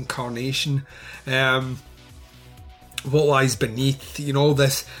reincarnation. What Lies Beneath, all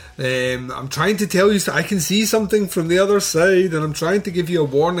this. I'm trying to tell you so I can see something from the other side, and I'm trying to give you a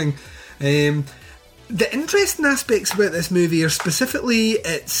warning. The interesting aspects about this movie are specifically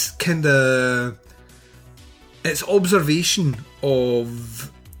its observation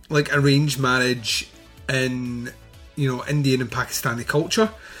of like arranged marriage in Indian and Pakistani culture,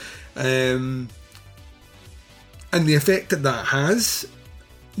 and the effect that has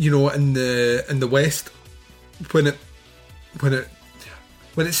in the West when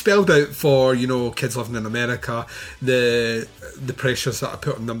it's spelled out for kids living in America, the pressures that are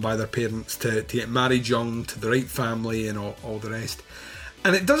put on them by their parents to get married young to the right family and all the rest,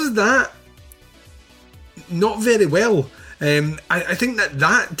 and it does that not very well. I think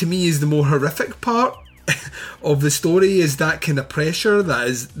that to me is the more horrific part of the story, is that kind of pressure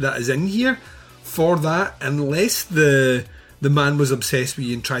that is in here for that, unless the man was obsessed with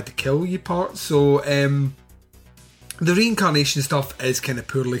you and tried to kill you part. So the reincarnation stuff is kind of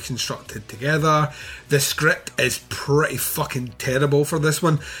poorly constructed together. The script is pretty fucking terrible for this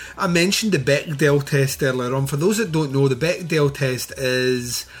one. I mentioned the Bechdel test earlier on. For those that don't know, the Bechdel test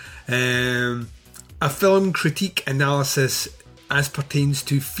is a film critique analysis as pertains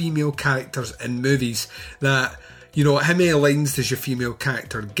to female characters in movies that You know, how many lines does your female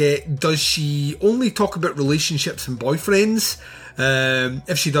character get? Does she only talk about relationships and boyfriends?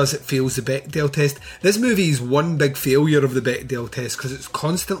 If she does, it fails the Bechdel test. This movie is one big failure of the Bechdel test because it's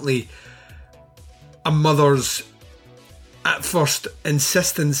constantly a mother's, at first,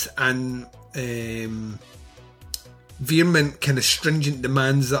 insistence and vehement, kind of stringent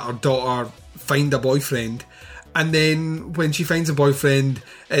demands that her daughter find a boyfriend. And then when she finds a boyfriend,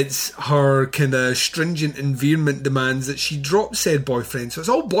 it's her kind of stringent and vehement demands that she drop said boyfriend. So it's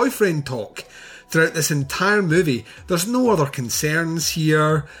all boyfriend talk throughout this entire movie. There's no other concerns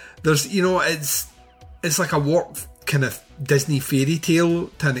here. There's, you know, it's like a warped kind of Disney fairy tale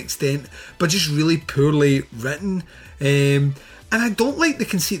to an extent, but just really poorly written. And I don't like the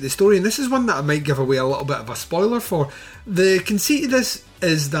conceit of the story, and this is one that I might give away a little bit of a spoiler for. The conceit of this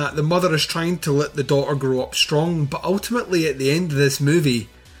is that the mother is trying to let the daughter grow up strong, but ultimately at the end of this movie,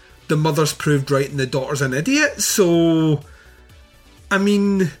 the mother's proved right and the daughter's an idiot. So, I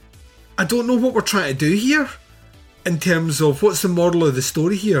mean, I don't know what we're trying to do here in terms of what's the moral of the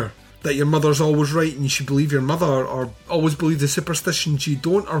story here. That your mother's always right and you should believe your mother, or always believe the superstitions you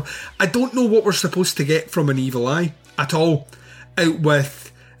don't, or I don't know what we're supposed to get from An Evil Eye at all. Out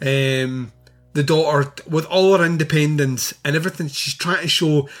with the daughter, with all her independence and everything she's trying to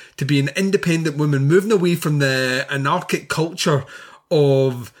show to be an independent woman, moving away from the anarchic culture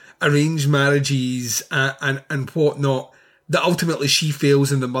of arranged marriages and whatnot, that ultimately she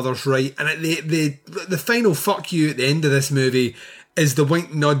fails and the mother's right. And at the final fuck you at the end of this movie is the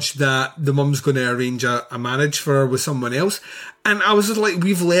wink nudge that the mum's going to arrange a marriage for her with someone else. And I was just like,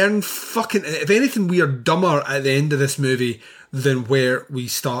 we've learned fucking... If anything, we are dumber at the end of this movie than where we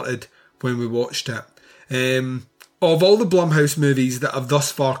started when we watched it. Of all the Blumhouse movies that have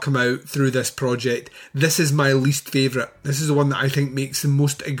thus far come out through this project, this is my least favourite. This is the one that I think makes the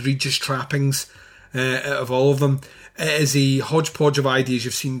most egregious trappings out of all of them. It is a hodgepodge of ideas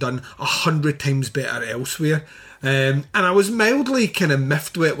you've seen done 100 times better elsewhere. And I was mildly kind of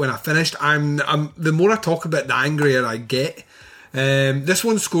miffed with it when I finished. I'm the more I talk about it, the angrier I get. This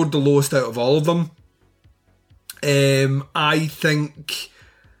one scored the lowest out of all of them. I think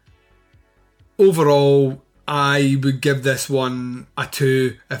overall I would give this one a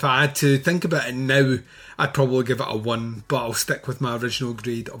 2. If I had to think about it now, I'd probably give it a 1, but I'll stick with my original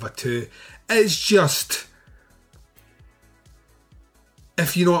grade of a 2. It's just...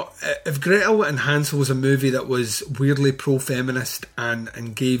 If Gretel and Hansel was a movie that was weirdly pro-feminist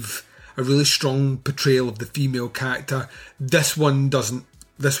and gave a really strong portrayal of the female character, this one doesn't.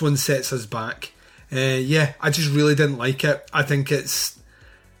 This one sets us back. I just really didn't like it. I think it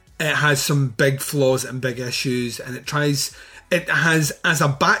has some big flaws and big issues, and it has as a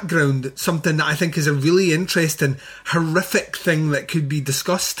background something that I think is a really interesting, horrific thing that could be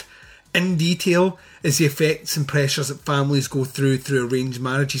discussed in detail, is the effects and pressures that families go through arranged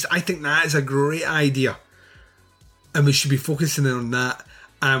marriages. I think that is a great idea, and we should be focusing on that,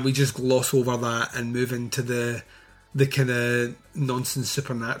 and we just gloss over that and move into the kind of nonsense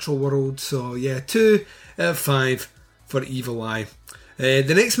supernatural world. So yeah, 2 out of 5 for Evil Eye.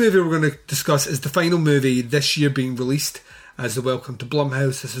 The next movie we're going to discuss is the final movie this year being released as the welcome to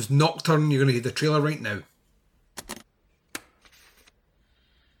Blumhouse. This is Nocturne. You're going to hear the trailer right now.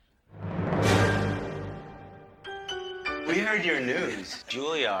 We heard your news.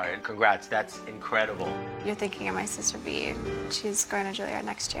 Juilliard. Congrats, that's incredible. You're thinking of my sister Bea. She's going to Juilliard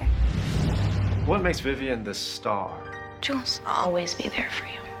next year. What makes Vivian the star? Jules, I'll always be there for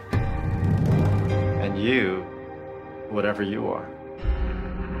you. And you, whatever you are.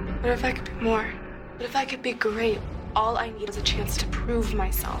 What if I could be more? What if I could be great? All I need is a chance to prove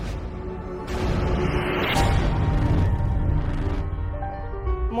myself.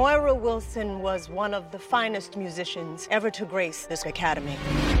 Moira Wilson was one of the finest musicians ever to grace this academy.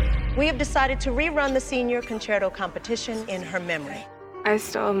 We have decided to rerun the senior concerto competition in her memory. I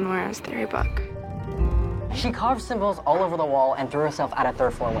stole Moira's theory book. She carved symbols all over the wall and threw herself out a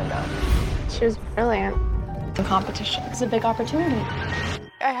third-floor window. She was brilliant. The competition is a big opportunity.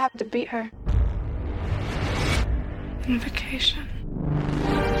 I have to beat her. Invocation.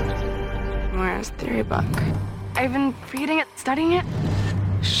 Moira's theory book. I've been reading it, studying it.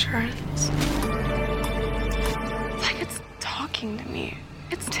 Assurance. It's like it's talking to me.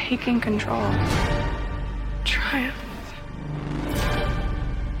 It's taking control. Triumph.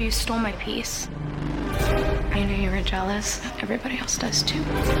 You stole my piece. I knew you were jealous. Everybody else does too.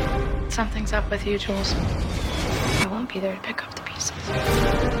 Something's up with you, Jules. I won't be there to pick up the pieces.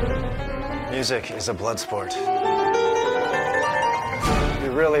 Music is a blood sport. If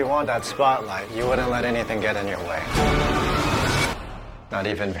you really want that spotlight, you wouldn't let anything get in your way. Not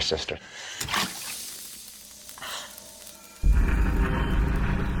even your sister.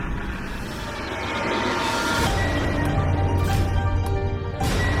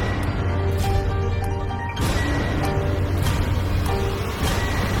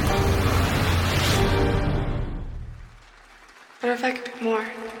 What if I could be more?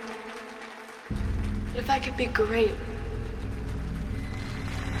 What if I could be great?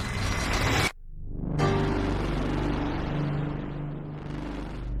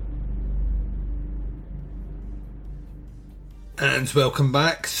 And welcome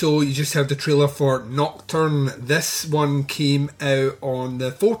back. So you just heard the trailer for Nocturne. This one came out on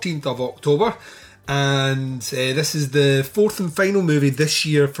the 14th of October, and this is the fourth and final movie this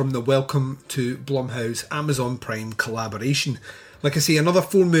year from the Welcome to Blumhouse Amazon Prime collaboration. Like I say, another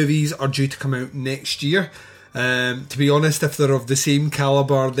 4 movies are due to come out next year. To be honest, if they're of the same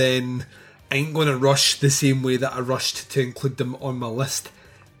calibre, then I ain't going to rush the same way that I rushed to include them on my list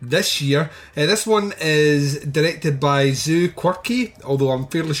this year. This one is directed by Zhu Quirky, although I'm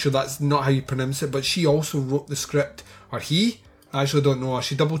fairly sure that's not how you pronounce it, but she also wrote the script, or he, I actually don't know, I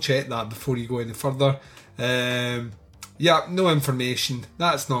should double check that before you go any further. Yeah, no information,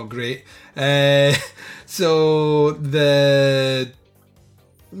 that's not great. So the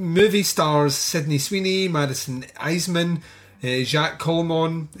movie stars Sydney Sweeney, Madison Eisman, Jacques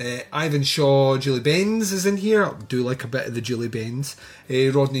Coleman, Ivan Shaw, Julie Benz is in here. I do like a bit of the Julie Benz.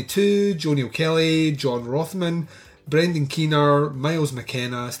 Rodney Tu, Joni O'Kelly, John Rothman, Brendan Keener, Miles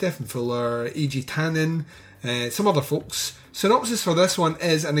McKenna, Stephen Fuller, A.G. Tannen, some other folks. Synopsis for this one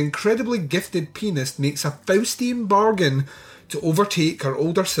is: an incredibly gifted pianist makes a Faustian bargain to overtake her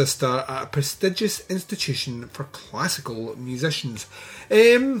older sister at a prestigious institution for classical musicians.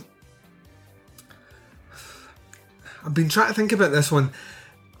 I've been trying to think about this one.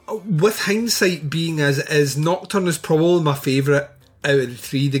 With hindsight being as it is, Nocturne is probably my favourite out of the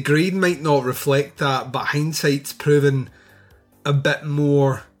 3. The grade might not reflect that, but hindsight's proven a bit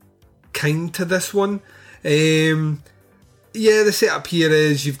more kind to this one. Yeah, the setup here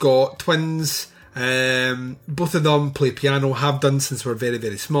is you've got twins. Both of them play piano, have done since we're very,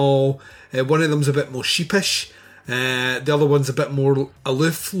 very small. One of them's a bit more sheepish. The other one's a bit more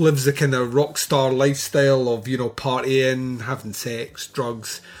aloof, lives the kind of rock star lifestyle of, you know, partying, having sex,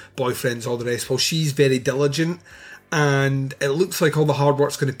 drugs, boyfriends, all the rest. Well, she's very diligent, and it looks like all the hard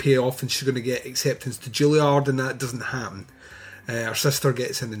work's going to pay off and she's going to get acceptance to Juilliard, and that doesn't happen. Her sister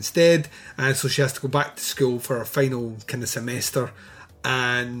gets in instead, and so she has to go back to school for her final kind of semester,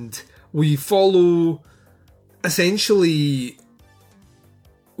 and we follow essentially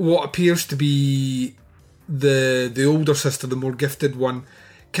what appears to be the older sister, the more gifted one,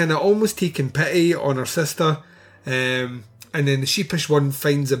 kind of almost taking pity on her sister, and then the sheepish one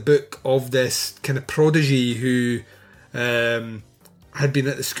finds a book of this kind of prodigy who had been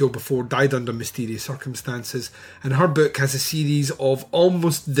at the school before, died under mysterious circumstances, and her book has a series of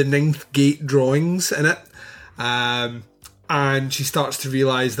almost the Ninth Gate drawings in it, and she starts to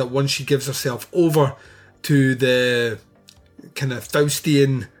realise that once she gives herself over to the kind of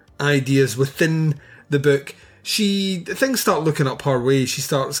Faustian ideas within the book, things start looking up her way. She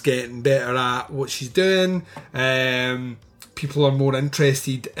starts getting better at what she's doing. People are more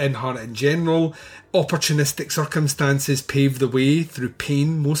interested in her in general. Opportunistic circumstances pave the way, through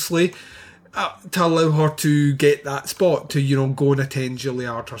pain mostly, to allow her to get that spot, to, you know, go and attend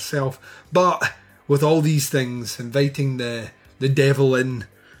Juilliard herself. But with all these things, inviting the devil in,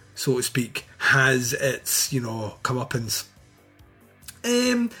 so to speak, has its, you know, comeuppance.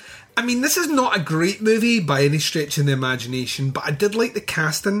 I mean, this is not a great movie by any stretch of the imagination, but I did like the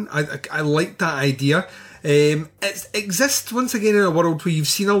casting. I liked that idea. It exists once again in a world where you've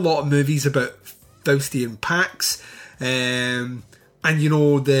seen a lot of movies about Faustian pacts, and you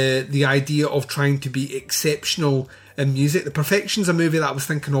know, the idea of trying to be exceptional in music. The Perfection's a movie that I was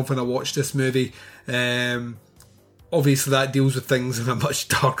thinking of when I watched this movie. Obviously that deals with things in a much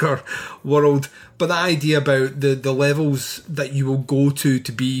darker world, but the idea about the levels that you will go to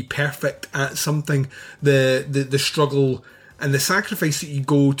be perfect at something, the struggle and the sacrifice that you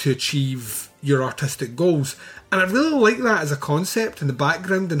go to achieve your artistic goals. And I really like that as a concept in the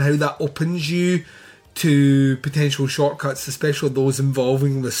background, and how that opens you to potential shortcuts, especially those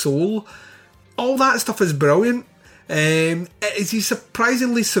involving the soul. All that stuff is brilliant. It is a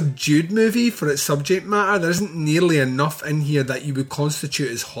surprisingly subdued movie for its subject matter. There isn't nearly enough in here that you would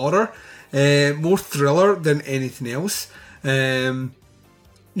constitute as horror. More thriller than anything else.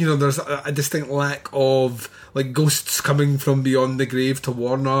 You know, there's a distinct lack of like ghosts coming from beyond the grave to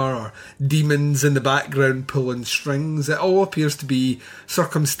warn her, or demons in the background pulling strings. It all appears to be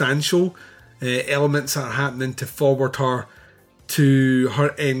circumstantial elements that are happening to forward her to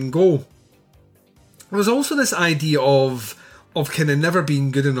her end goal. There's also this idea of kind of never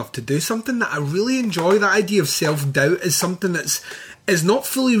being good enough to do something that I really enjoy. That idea of self-doubt is something that's is not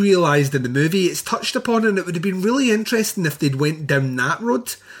fully realised in the movie. It's touched upon, and it would have been really interesting if they'd went down that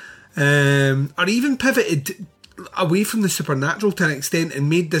road, or even pivoted away from the supernatural to an extent and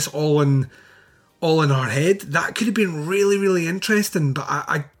made this all in our head, that could have been really, really interesting. But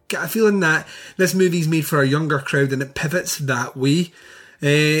I get a feeling that this movie's made for a younger crowd and it pivots that way.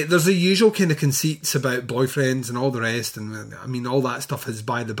 There's the usual kind of conceits about boyfriends and all the rest, and I mean, all that stuff is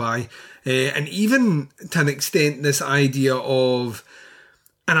by the by. And even to an extent, this idea of,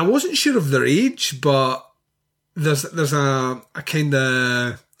 and I wasn't sure of their age, but there's a kind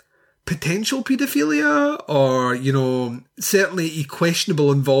of potential paedophilia, or, you know, certainly a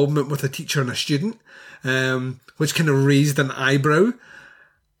questionable involvement with a teacher and a student, which kind of raised an eyebrow.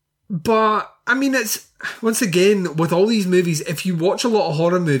 But, I mean, it's, once again, with all these movies, if you watch a lot of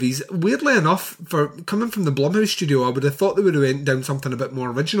horror movies, weirdly enough, for coming from the Blumhouse studio, I would have thought they would have went down something a bit more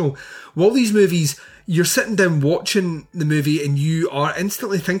original. With all these movies, you're sitting down watching the movie and you are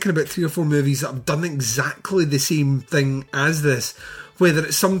instantly thinking about 3 or 4 movies that have done exactly the same thing as this. Whether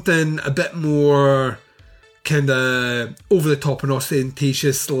it's something a bit more kind of over the top and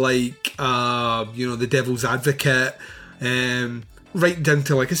ostentatious, like, you know, The Devil's Advocate, right down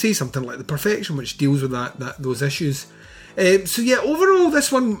to, like I say, something like The Perfection, which deals with those issues. So yeah, overall,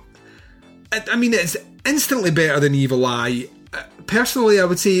 this one, I mean, it's instantly better than Evil Eye. Personally, I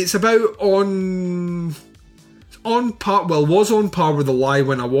would say it's about was on par with The Lie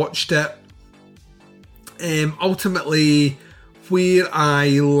when I watched it. Ultimately, where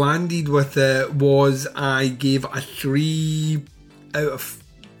I landed with it was I gave a 3 out of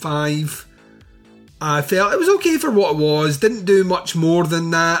 5. I felt it was okay for what it was. Didn't do much more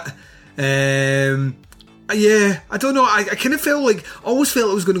than that. Yeah, I don't know. I kind of felt like, always felt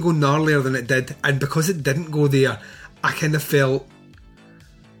it was going to go gnarlier than it did, and because it didn't go there, I kind of felt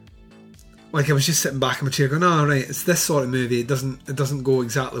like I was just sitting back in my chair going, "Oh, right, it's this sort of movie. It doesn't go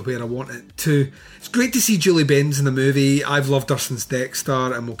exactly where I want it to." It's great to see Julie Benz in the movie. I've loved her since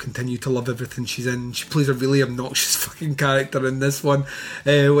Dexter, and will continue to love everything she's in. She plays a really obnoxious fucking character in this one,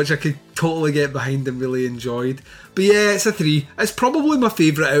 which I could totally get behind and really enjoyed. But yeah, it's a 3. It's probably my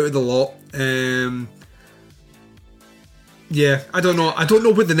favourite out of the lot. Yeah, I don't know. I don't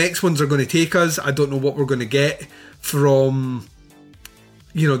know where the next ones are going to take us. I don't know what we're going to get from,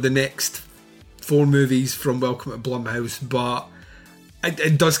 you know, the next 4 movies from Welcome to Blumhouse, but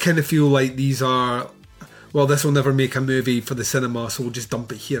it does kind of feel like these are, well, this will never make a movie for the cinema, so we'll just dump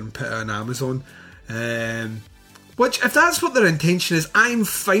it here and put it on Amazon. Which, if that's what their intention is, I'm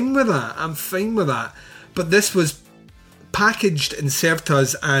fine with that. But this was packaged and served to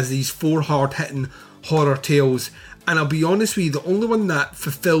us as these 4 hard-hitting horror tales, and I'll be honest with you, the only one that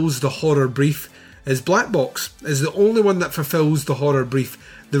fulfills the horror brief is Black Box. Is the only one that fulfills the horror brief.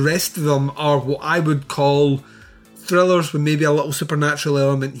 The rest of them are what I would call thrillers with maybe a little supernatural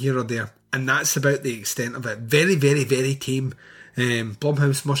element here or there, and that's about the extent of it. Very, very, very tame.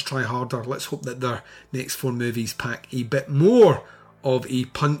 Blumhouse must try harder. Let's hope that their next 4 movies pack a bit more of a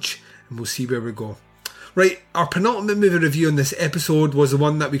punch, and we'll see where we go. Right, our penultimate movie review on this episode was the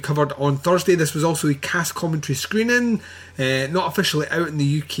one that we covered on Thursday. This was also a cast commentary screening, not officially out in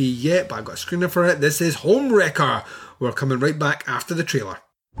the UK yet, but I got a screener for it. This is Homewrecker. We're coming right back after the trailer.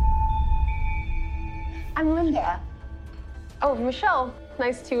 I'm Linda. Oh, Michelle.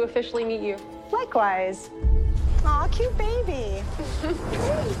 Nice to officially meet you. Likewise. Aw, cute baby.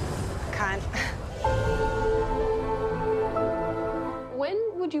 Cunt. When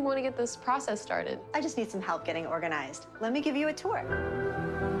would you want to get this process started? I just need some help getting organized. Let me give you a tour.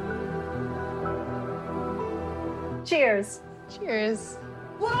 Cheers. Cheers.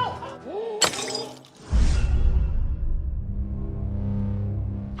 Whoa!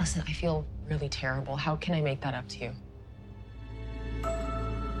 Listen, I feel really terrible. How can I make that up to you?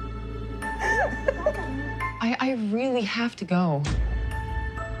 I really have to go.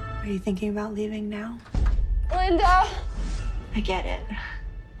 Are you thinking about leaving now? Linda! I get it.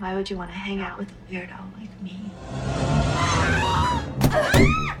 Why would you want to hang out with a weirdo like me?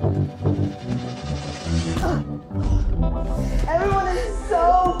 Everyone is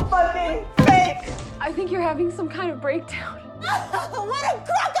so fucking fake! I think you're having some kind of breakdown. What a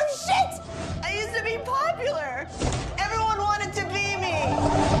crock of shit! I used to be popular. Everyone wanted to be me.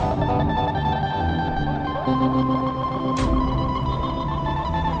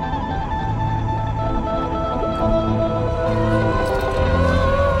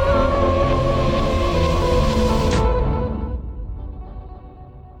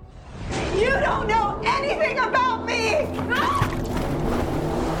 You don't know anything about me!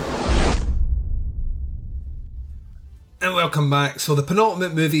 And welcome back. So the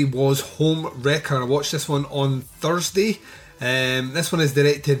penultimate movie was Homewrecker. I watched this one on Thursday. This one is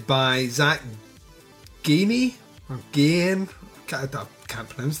directed by Zach Gainey, or Gain. I can't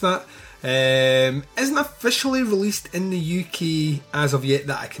pronounce that. Isn't officially released in the UK as of yet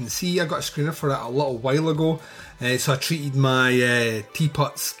that I can see. I got a screener for it a little while ago, so I treated my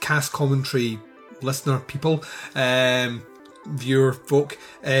Teapot's cast commentary listener people, viewer folk,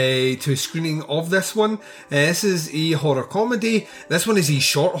 to a screening of this one. This is a horror comedy. This one is a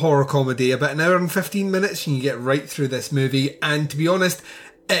short horror comedy, about an hour and 15 minutes. You can get right through this movie, and to be honest,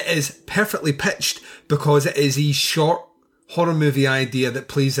 it is perfectly pitched because it is a short horror movie idea that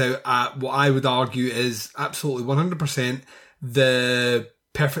plays out at what I would argue is absolutely 100% the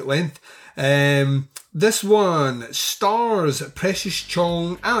perfect length. This one stars Precious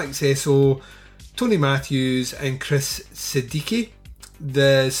Chong, Alex Esso, Tony Matthews and Chris Siddiqui.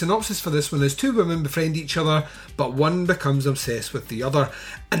 The synopsis for this one is 2 women befriend each other, but one becomes obsessed with the other.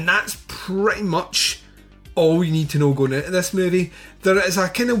 And that's pretty much all you need to know going into this movie. There is a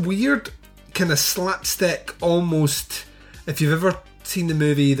kind of weird, kind of slapstick, almost, if you've ever seen the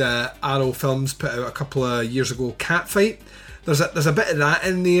movie that Arrow Films put out a couple of years ago, Catfight, there's a bit of that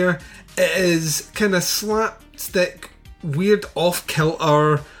in there. It is kind of slapstick, weird,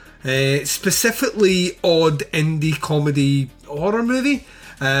 off-kilter, specifically odd indie comedy horror movie,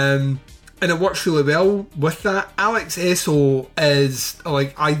 and it works really well with that. Alex Esso is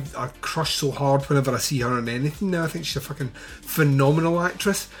like, I crush so hard whenever I see her in anything now. I think she's a fucking phenomenal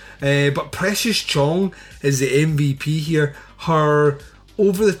actress. But Precious Chong is the MVP here. Her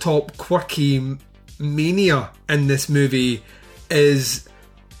over the top quirky mania in this movie is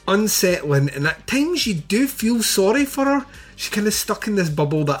unsettling, and at times you do feel sorry for her. She's kind of stuck in this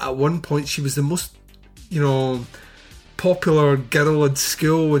bubble that at one point she was the most, popular girl at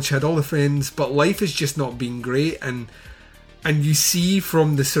school and she had all the friends, but life has just not been great, and you see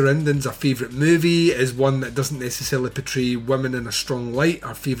from the surroundings her favourite movie is one that doesn't necessarily portray women in a strong light.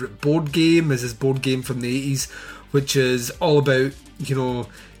 Her favourite board game is this board game from the 80s, which is all about,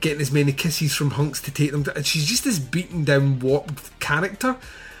 getting as many kisses from hunks to take them to, and she's just this beaten down, warped character.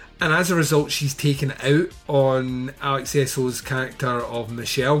 And as a result, she's taken out on Alex Esso's character of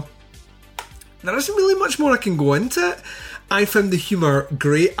Michelle. There isn't really much more I can go into it. I found the humour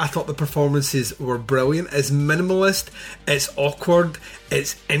great. I thought the performances were brilliant. It's minimalist, it's awkward,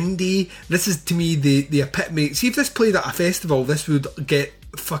 it's indie. This is, to me, the epitome. See, if this played at a festival, this would get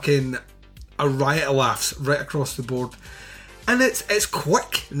fucking a riot of laughs right across the board. And it's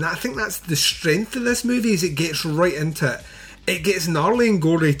quick. And I think that's the strength of this movie, is it gets right into it. It gets gnarly and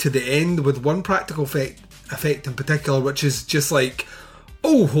gory to the end, with one practical effect in particular, which is just like,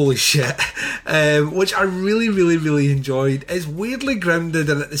 oh, holy shit, which I really, really, really enjoyed. It's weirdly grounded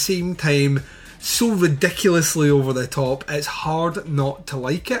and at the same time so ridiculously over the top, it's hard not to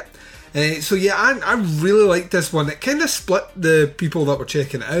like it. So yeah, I really liked this one. It kind of split the people that were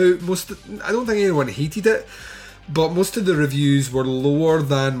checking it out. I don't think anyone hated it, but most of the reviews were lower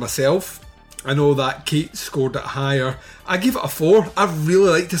than myself. I know that Kate scored it higher. I give it a 4. I really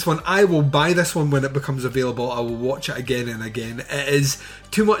like this one. I will buy this one when it becomes available. I will watch it again and again. It is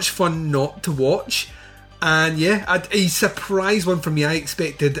too much fun not to watch. And yeah, a surprise one for me. I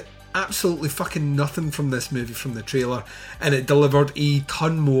expected absolutely fucking nothing from this movie from the trailer, and it delivered a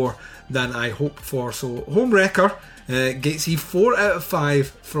ton more than I hoped for. So Homewrecker gets a 4 out of 5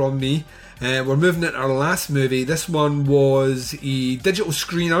 from me. We're moving into our last movie. This one was a digital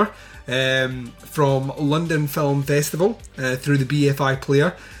screener from London Film Festival through the BFI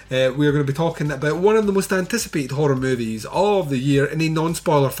player. We're going to be talking about one of the most anticipated horror movies of the year in a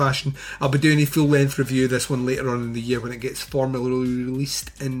non-spoiler fashion. I'll be doing a full-length review of this one later on in the year when it gets formally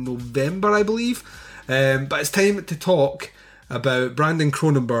released in November, I believe. But it's time to talk about Brandon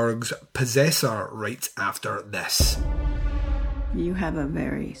Cronenberg's Possessor right after this. You have a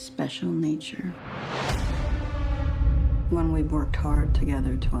very special nature. One we've worked hard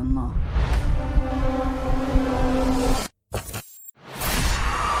together to unlock.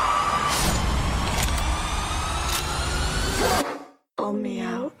 Pull me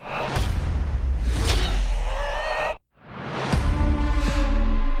out.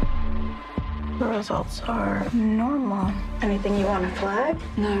 The results are normal. Anything you want to flag?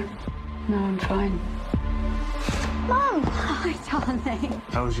 No, I'm fine. Mom! Hi, darling.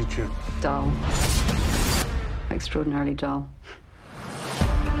 How was your trip? Dull. Extraordinarily dull.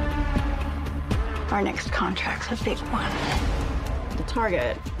 Our next contract's a big one. The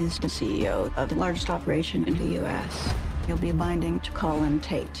target is the CEO of the largest operation in the U.S. He'll be binding to Colin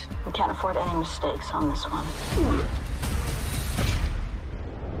Tate. We can't afford any mistakes on this one.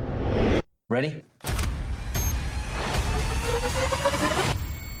 Ready?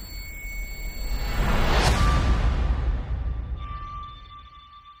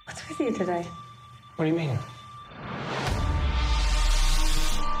 What's with you today? What do you mean?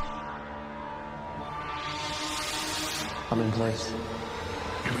 I'm in place.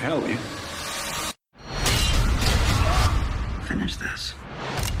 Can we help you? Finish this.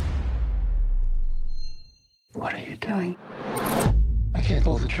 What are you doing? I can't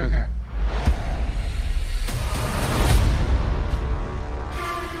pull the trigger.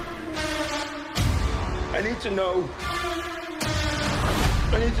 I need to know.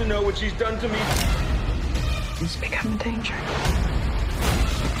 I need to know what she's done to me. It's become a danger.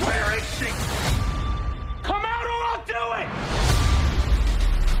 Where is she? Come out or I'll do it!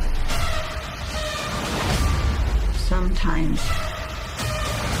 Sometimes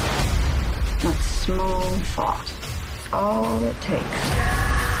that small thought is all it takes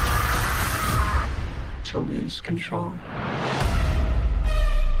to lose control.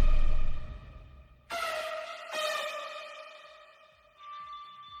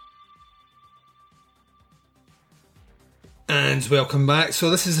 And welcome back. So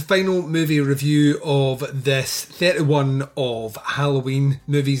this is the final movie review of this 31 of Halloween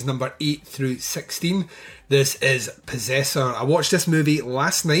movies, number 8 through 16. This is Possessor. I watched this movie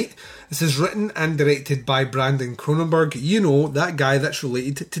last night. This is written and directed by Brandon Cronenberg. You know, that guy that's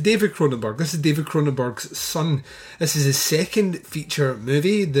related to David Cronenberg. This is David Cronenberg's son. This is his second feature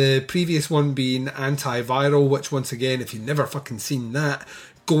movie. The previous one being Antiviral, which once again, if you've never fucking seen that,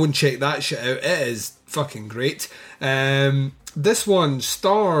 go and check that shit out. It is fucking great. This one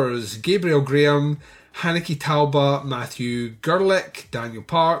stars Gabriel Graham, Haneke Talbot, Matthew Gerlich, Daniel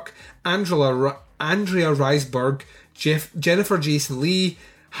Park, Andrea Riseborough, Jennifer Jason Leigh,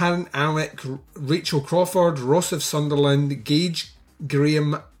 Han Alec, Rachel Crawford, Ross of Sunderland, Gage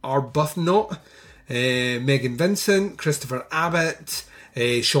Graham Arbuthnot, Megan Vincent, Christopher Abbott,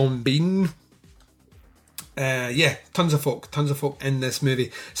 Sean Bean. Tons of folk in this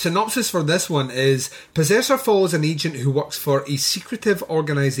movie. Synopsis for this one is: Possessor follows an agent who works for a secretive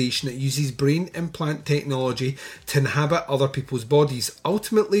organisation that uses brain implant technology to inhabit other people's bodies,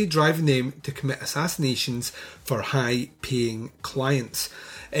 ultimately driving them to commit assassinations for high-paying clients.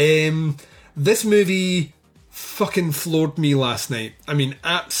 This movie fucking floored me last night. I mean,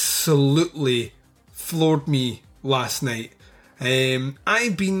 absolutely floored me last night.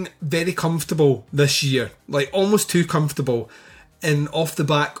 I've been very comfortable this year, like almost too comfortable, and off the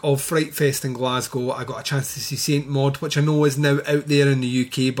back of Fright Fest in Glasgow I got a chance to see Saint Maud, which I know is now out there in the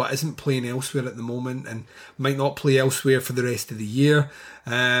UK but isn't playing elsewhere at the moment and might not play elsewhere for the rest of the year,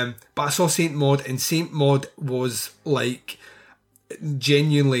 but I saw Saint Maud, and Saint Maud was like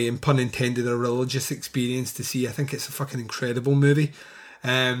genuinely, and pun intended, a religious experience to see. I think it's a fucking incredible movie,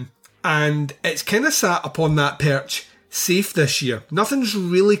 and it's kind of sat upon that perch safe this year. Nothing's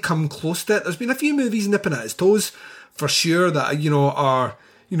really come close to it. There's been a few movies nipping at its toes for sure that, you know, are,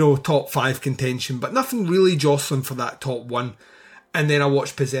 you know, top 5 contention, but nothing really jostling for that top 1. And then I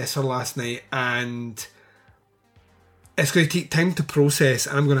watched Possessor last night, and it's going to take time to process.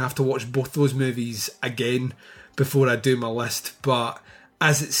 I'm going to have to watch both those movies again before I do my list, but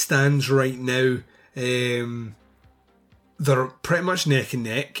as it stands right now, they're pretty much neck and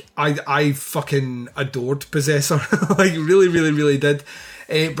neck. I fucking adored Possessor. Like, really, really, really did.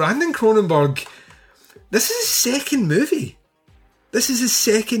 Brandon Cronenberg, this is his second movie.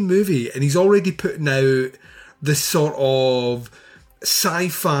 And he's already putting out this sort of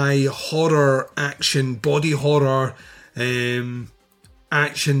sci-fi, horror, action, body horror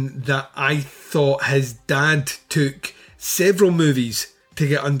action that I thought his dad took several movies to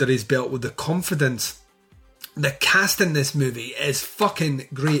get under his belt with the confidence. The cast in this movie is fucking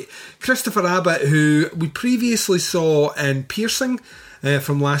great. Christopher Abbott, who we previously saw in Piercing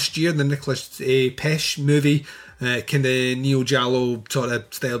from last year, the Nicholas Pesh movie, kind of Neo Giallo sort of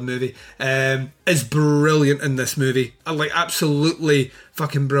styled movie, is brilliant in this movie. Like, absolutely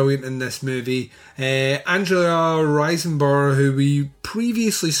fucking brilliant in this movie. Andrea Riseborough, who we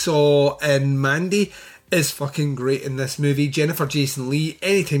previously saw in Mandy, is fucking great in this movie. Jennifer Jason Leigh,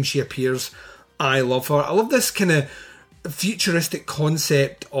 anytime she appears, I love her. I love this kind of futuristic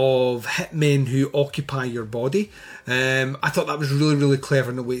concept of hitmen who occupy your body. I thought that was really, really clever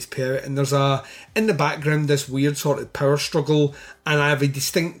in the way it's put out. And there's in the background, this weird sort of power struggle, and I have a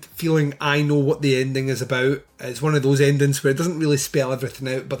distinct feeling I know what the ending is about. It's one of those endings where it doesn't really spell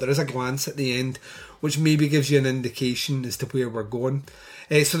everything out, but there is a glance at the end, which maybe gives you an indication as to where we're going.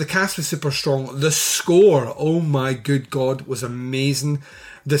 So the cast was super strong. The score, oh my good God, was amazing.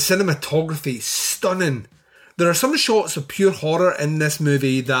 The cinematography, stunning. There are some shots of pure horror in this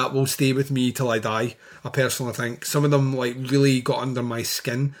movie that will stay with me till I die, I personally think. Some of them like really got under my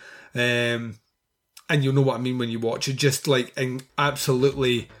skin. And you'll know what I mean when you watch it. Just like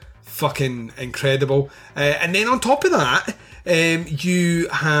absolutely fucking incredible. And then on top of that, you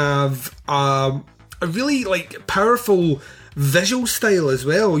have a a really like powerful visual style as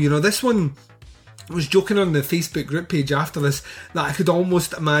well. You know, this one, I was joking on the Facebook group page after this that I could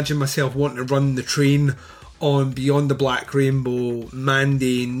almost imagine myself wanting to run the train on Beyond the Black Rainbow,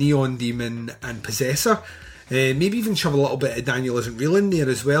 Mandy, Neon Demon and Possessor. Maybe even shove a little bit of Daniel Isn't Real in there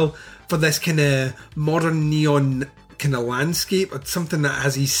as well for this kind of modern neon kind of landscape, or something that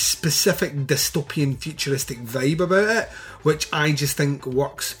has a specific dystopian futuristic vibe about it, which I just think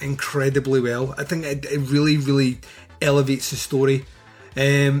works incredibly well. I think it really, really elevates the story.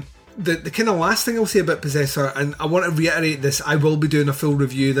 The kind of last thing I'll say about Possessor, and I want to reiterate this, I will be doing a full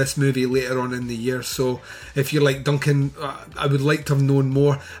review of this movie later on in the year, so if you're like, Duncan, I would like to have known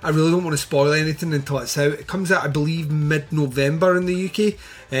more, I really don't want to spoil anything until it's out. It comes out, I believe, mid-November in the UK,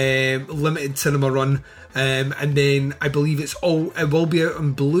 limited cinema run, and then I believe it will be out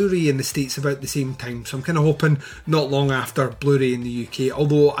on Blu-ray in the States about the same time, so I'm kind of hoping not long after Blu-ray in the UK,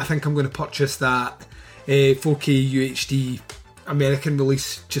 although I think I'm going to purchase that 4K UHD American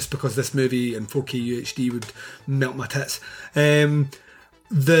release just because this movie in 4K UHD would melt my tits.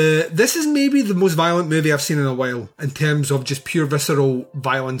 This is maybe the most violent movie I've seen in a while in terms of just pure visceral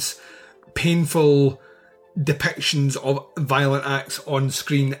violence, painful depictions of violent acts on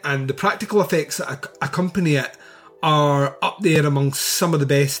screen, and the practical effects that accompany it are up there amongst some of the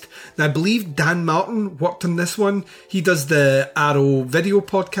best. And I believe Dan Martin worked on this one. He does the Arrow video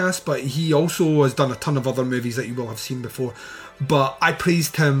podcast, but he also has done a ton of other movies that you will have seen before. But I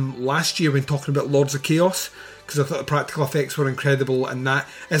praised him last year when talking about Lords of Chaos, because I thought the practical effects were incredible, and that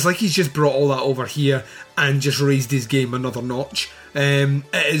it's like he's just brought all that over here and just raised his game another notch. It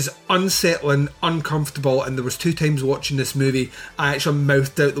is unsettling, uncomfortable, and there was 2 times watching this movie I actually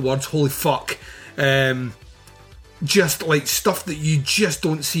mouthed out the words "holy fuck," just like stuff that you just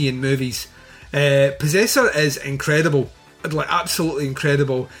don't see in movies. Possessor is incredible, like absolutely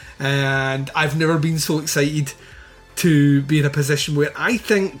incredible, and I've never been so excited to be in a position where I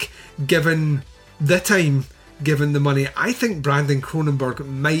think, given the time, given the money, I think Brandon Cronenberg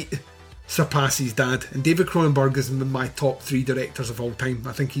might surpass his dad. And David Cronenberg is in my top 3 directors of all time.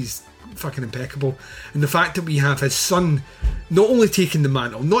 I think he's fucking impeccable. And the fact that we have his son not only taking the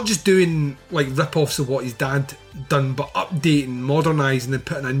mantle, not just doing like rip-offs of what his dad done, but updating, modernising and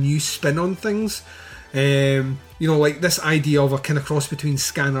putting a new spin on things. You know, like this idea of a kind of cross between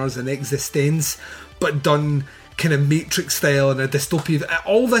Scanners and Existence, but done kind of Matrix style and a dystopia.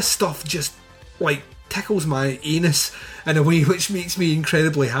 All this stuff just like tickles my anus in a way which makes me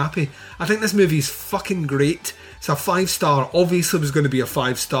incredibly happy. I think this movie is fucking great. It's a 5-star. Obviously it was going to be a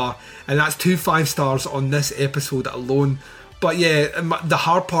 5-star, and that's 2 5-stars on this episode alone. But yeah, the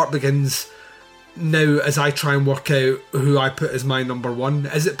hard part begins now as I try and work out who I put as my number 1.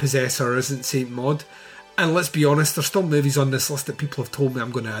 Is it Possessor or is it Saint Maud? And let's be honest, there's still movies on this list that people have told me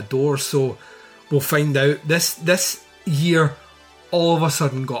I'm going to adore, so we'll find out. This year all of a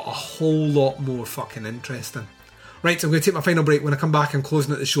sudden got a whole lot more fucking interesting. Right, so I'm going to take my final break. When I come back, I'm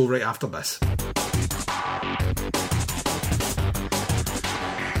closing out the show right after this.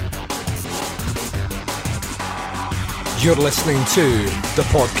 You're listening to the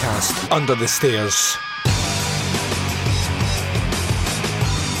podcast Under the Stairs.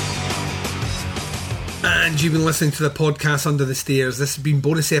 And you've been listening to the podcast Under the Stairs. This has been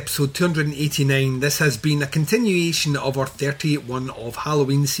bonus episode 289. This has been a continuation of our 31 of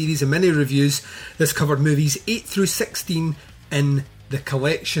Halloween series of mini reviews. This covered movies 8 through 16 in the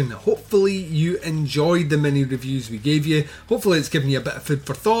collection. Hopefully you enjoyed the mini reviews we gave you. Hopefully it's given you a bit of food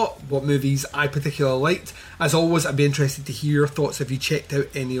for thought, what movies I particularly liked. As always, I'd be interested to hear your thoughts if you checked out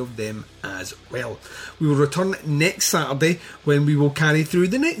any of them as well. We will return next Saturday when we will carry through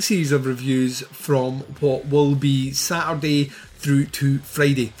the next series of reviews from what will be Saturday through to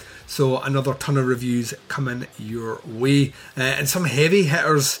Friday. So another ton of reviews coming your way, and some heavy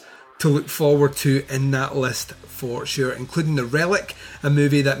hitters to look forward to in that list for sure, including The Relic, a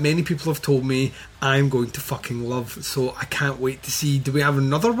movie that many people have told me I'm going to fucking love, so I can't wait to see. Do we have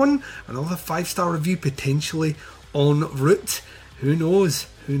another one? Another 5-star review potentially en route? Who knows?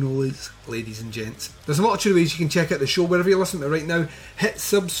 Who knows, ladies and gents. There's a multitude of ways you can check out the show wherever you're listening to right now. Hit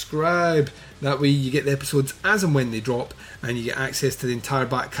subscribe. That way you get the episodes as and when they drop, and you get access to the entire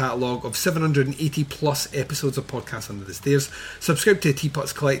back catalogue of 780 plus episodes of Podcasts Under the Stairs. Subscribe to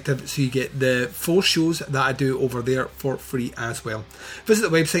Teapots Collective so you get the 4 shows that I do over there for free as well. Visit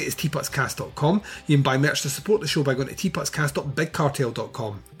the website, it's teapotscast.com. You can buy merch to support the show by going to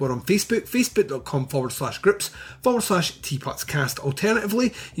teapotscast.bigcartel.com. We're on Facebook, facebook.com/groups/teapotscast.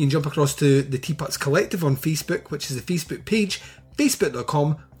 Alternatively, you can jump across to the Teapots Collective on Facebook, which is the Facebook page,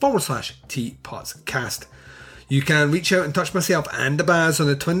 facebook.com/teapotscast. You can reach out and touch myself and the Baz on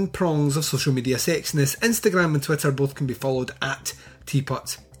the twin prongs of social media sexiness. Instagram and Twitter both can be followed at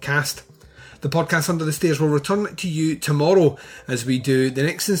TeapotCast. The podcast Under the Stairs will return to you tomorrow as we do the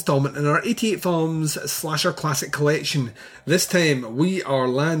next instalment in our 88 Films Slasher Classic Collection. This time we are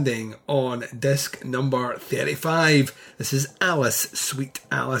landing on disc number 35. This is Alice, Sweet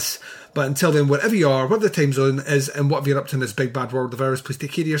Alice. But until then, wherever you are, whatever the time zone is, and whatever you're up to in this big bad world of ours, please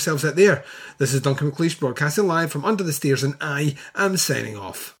take care of yourselves out there. This is Duncan McLeish broadcasting live from Under the Stairs, and I am signing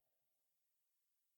off.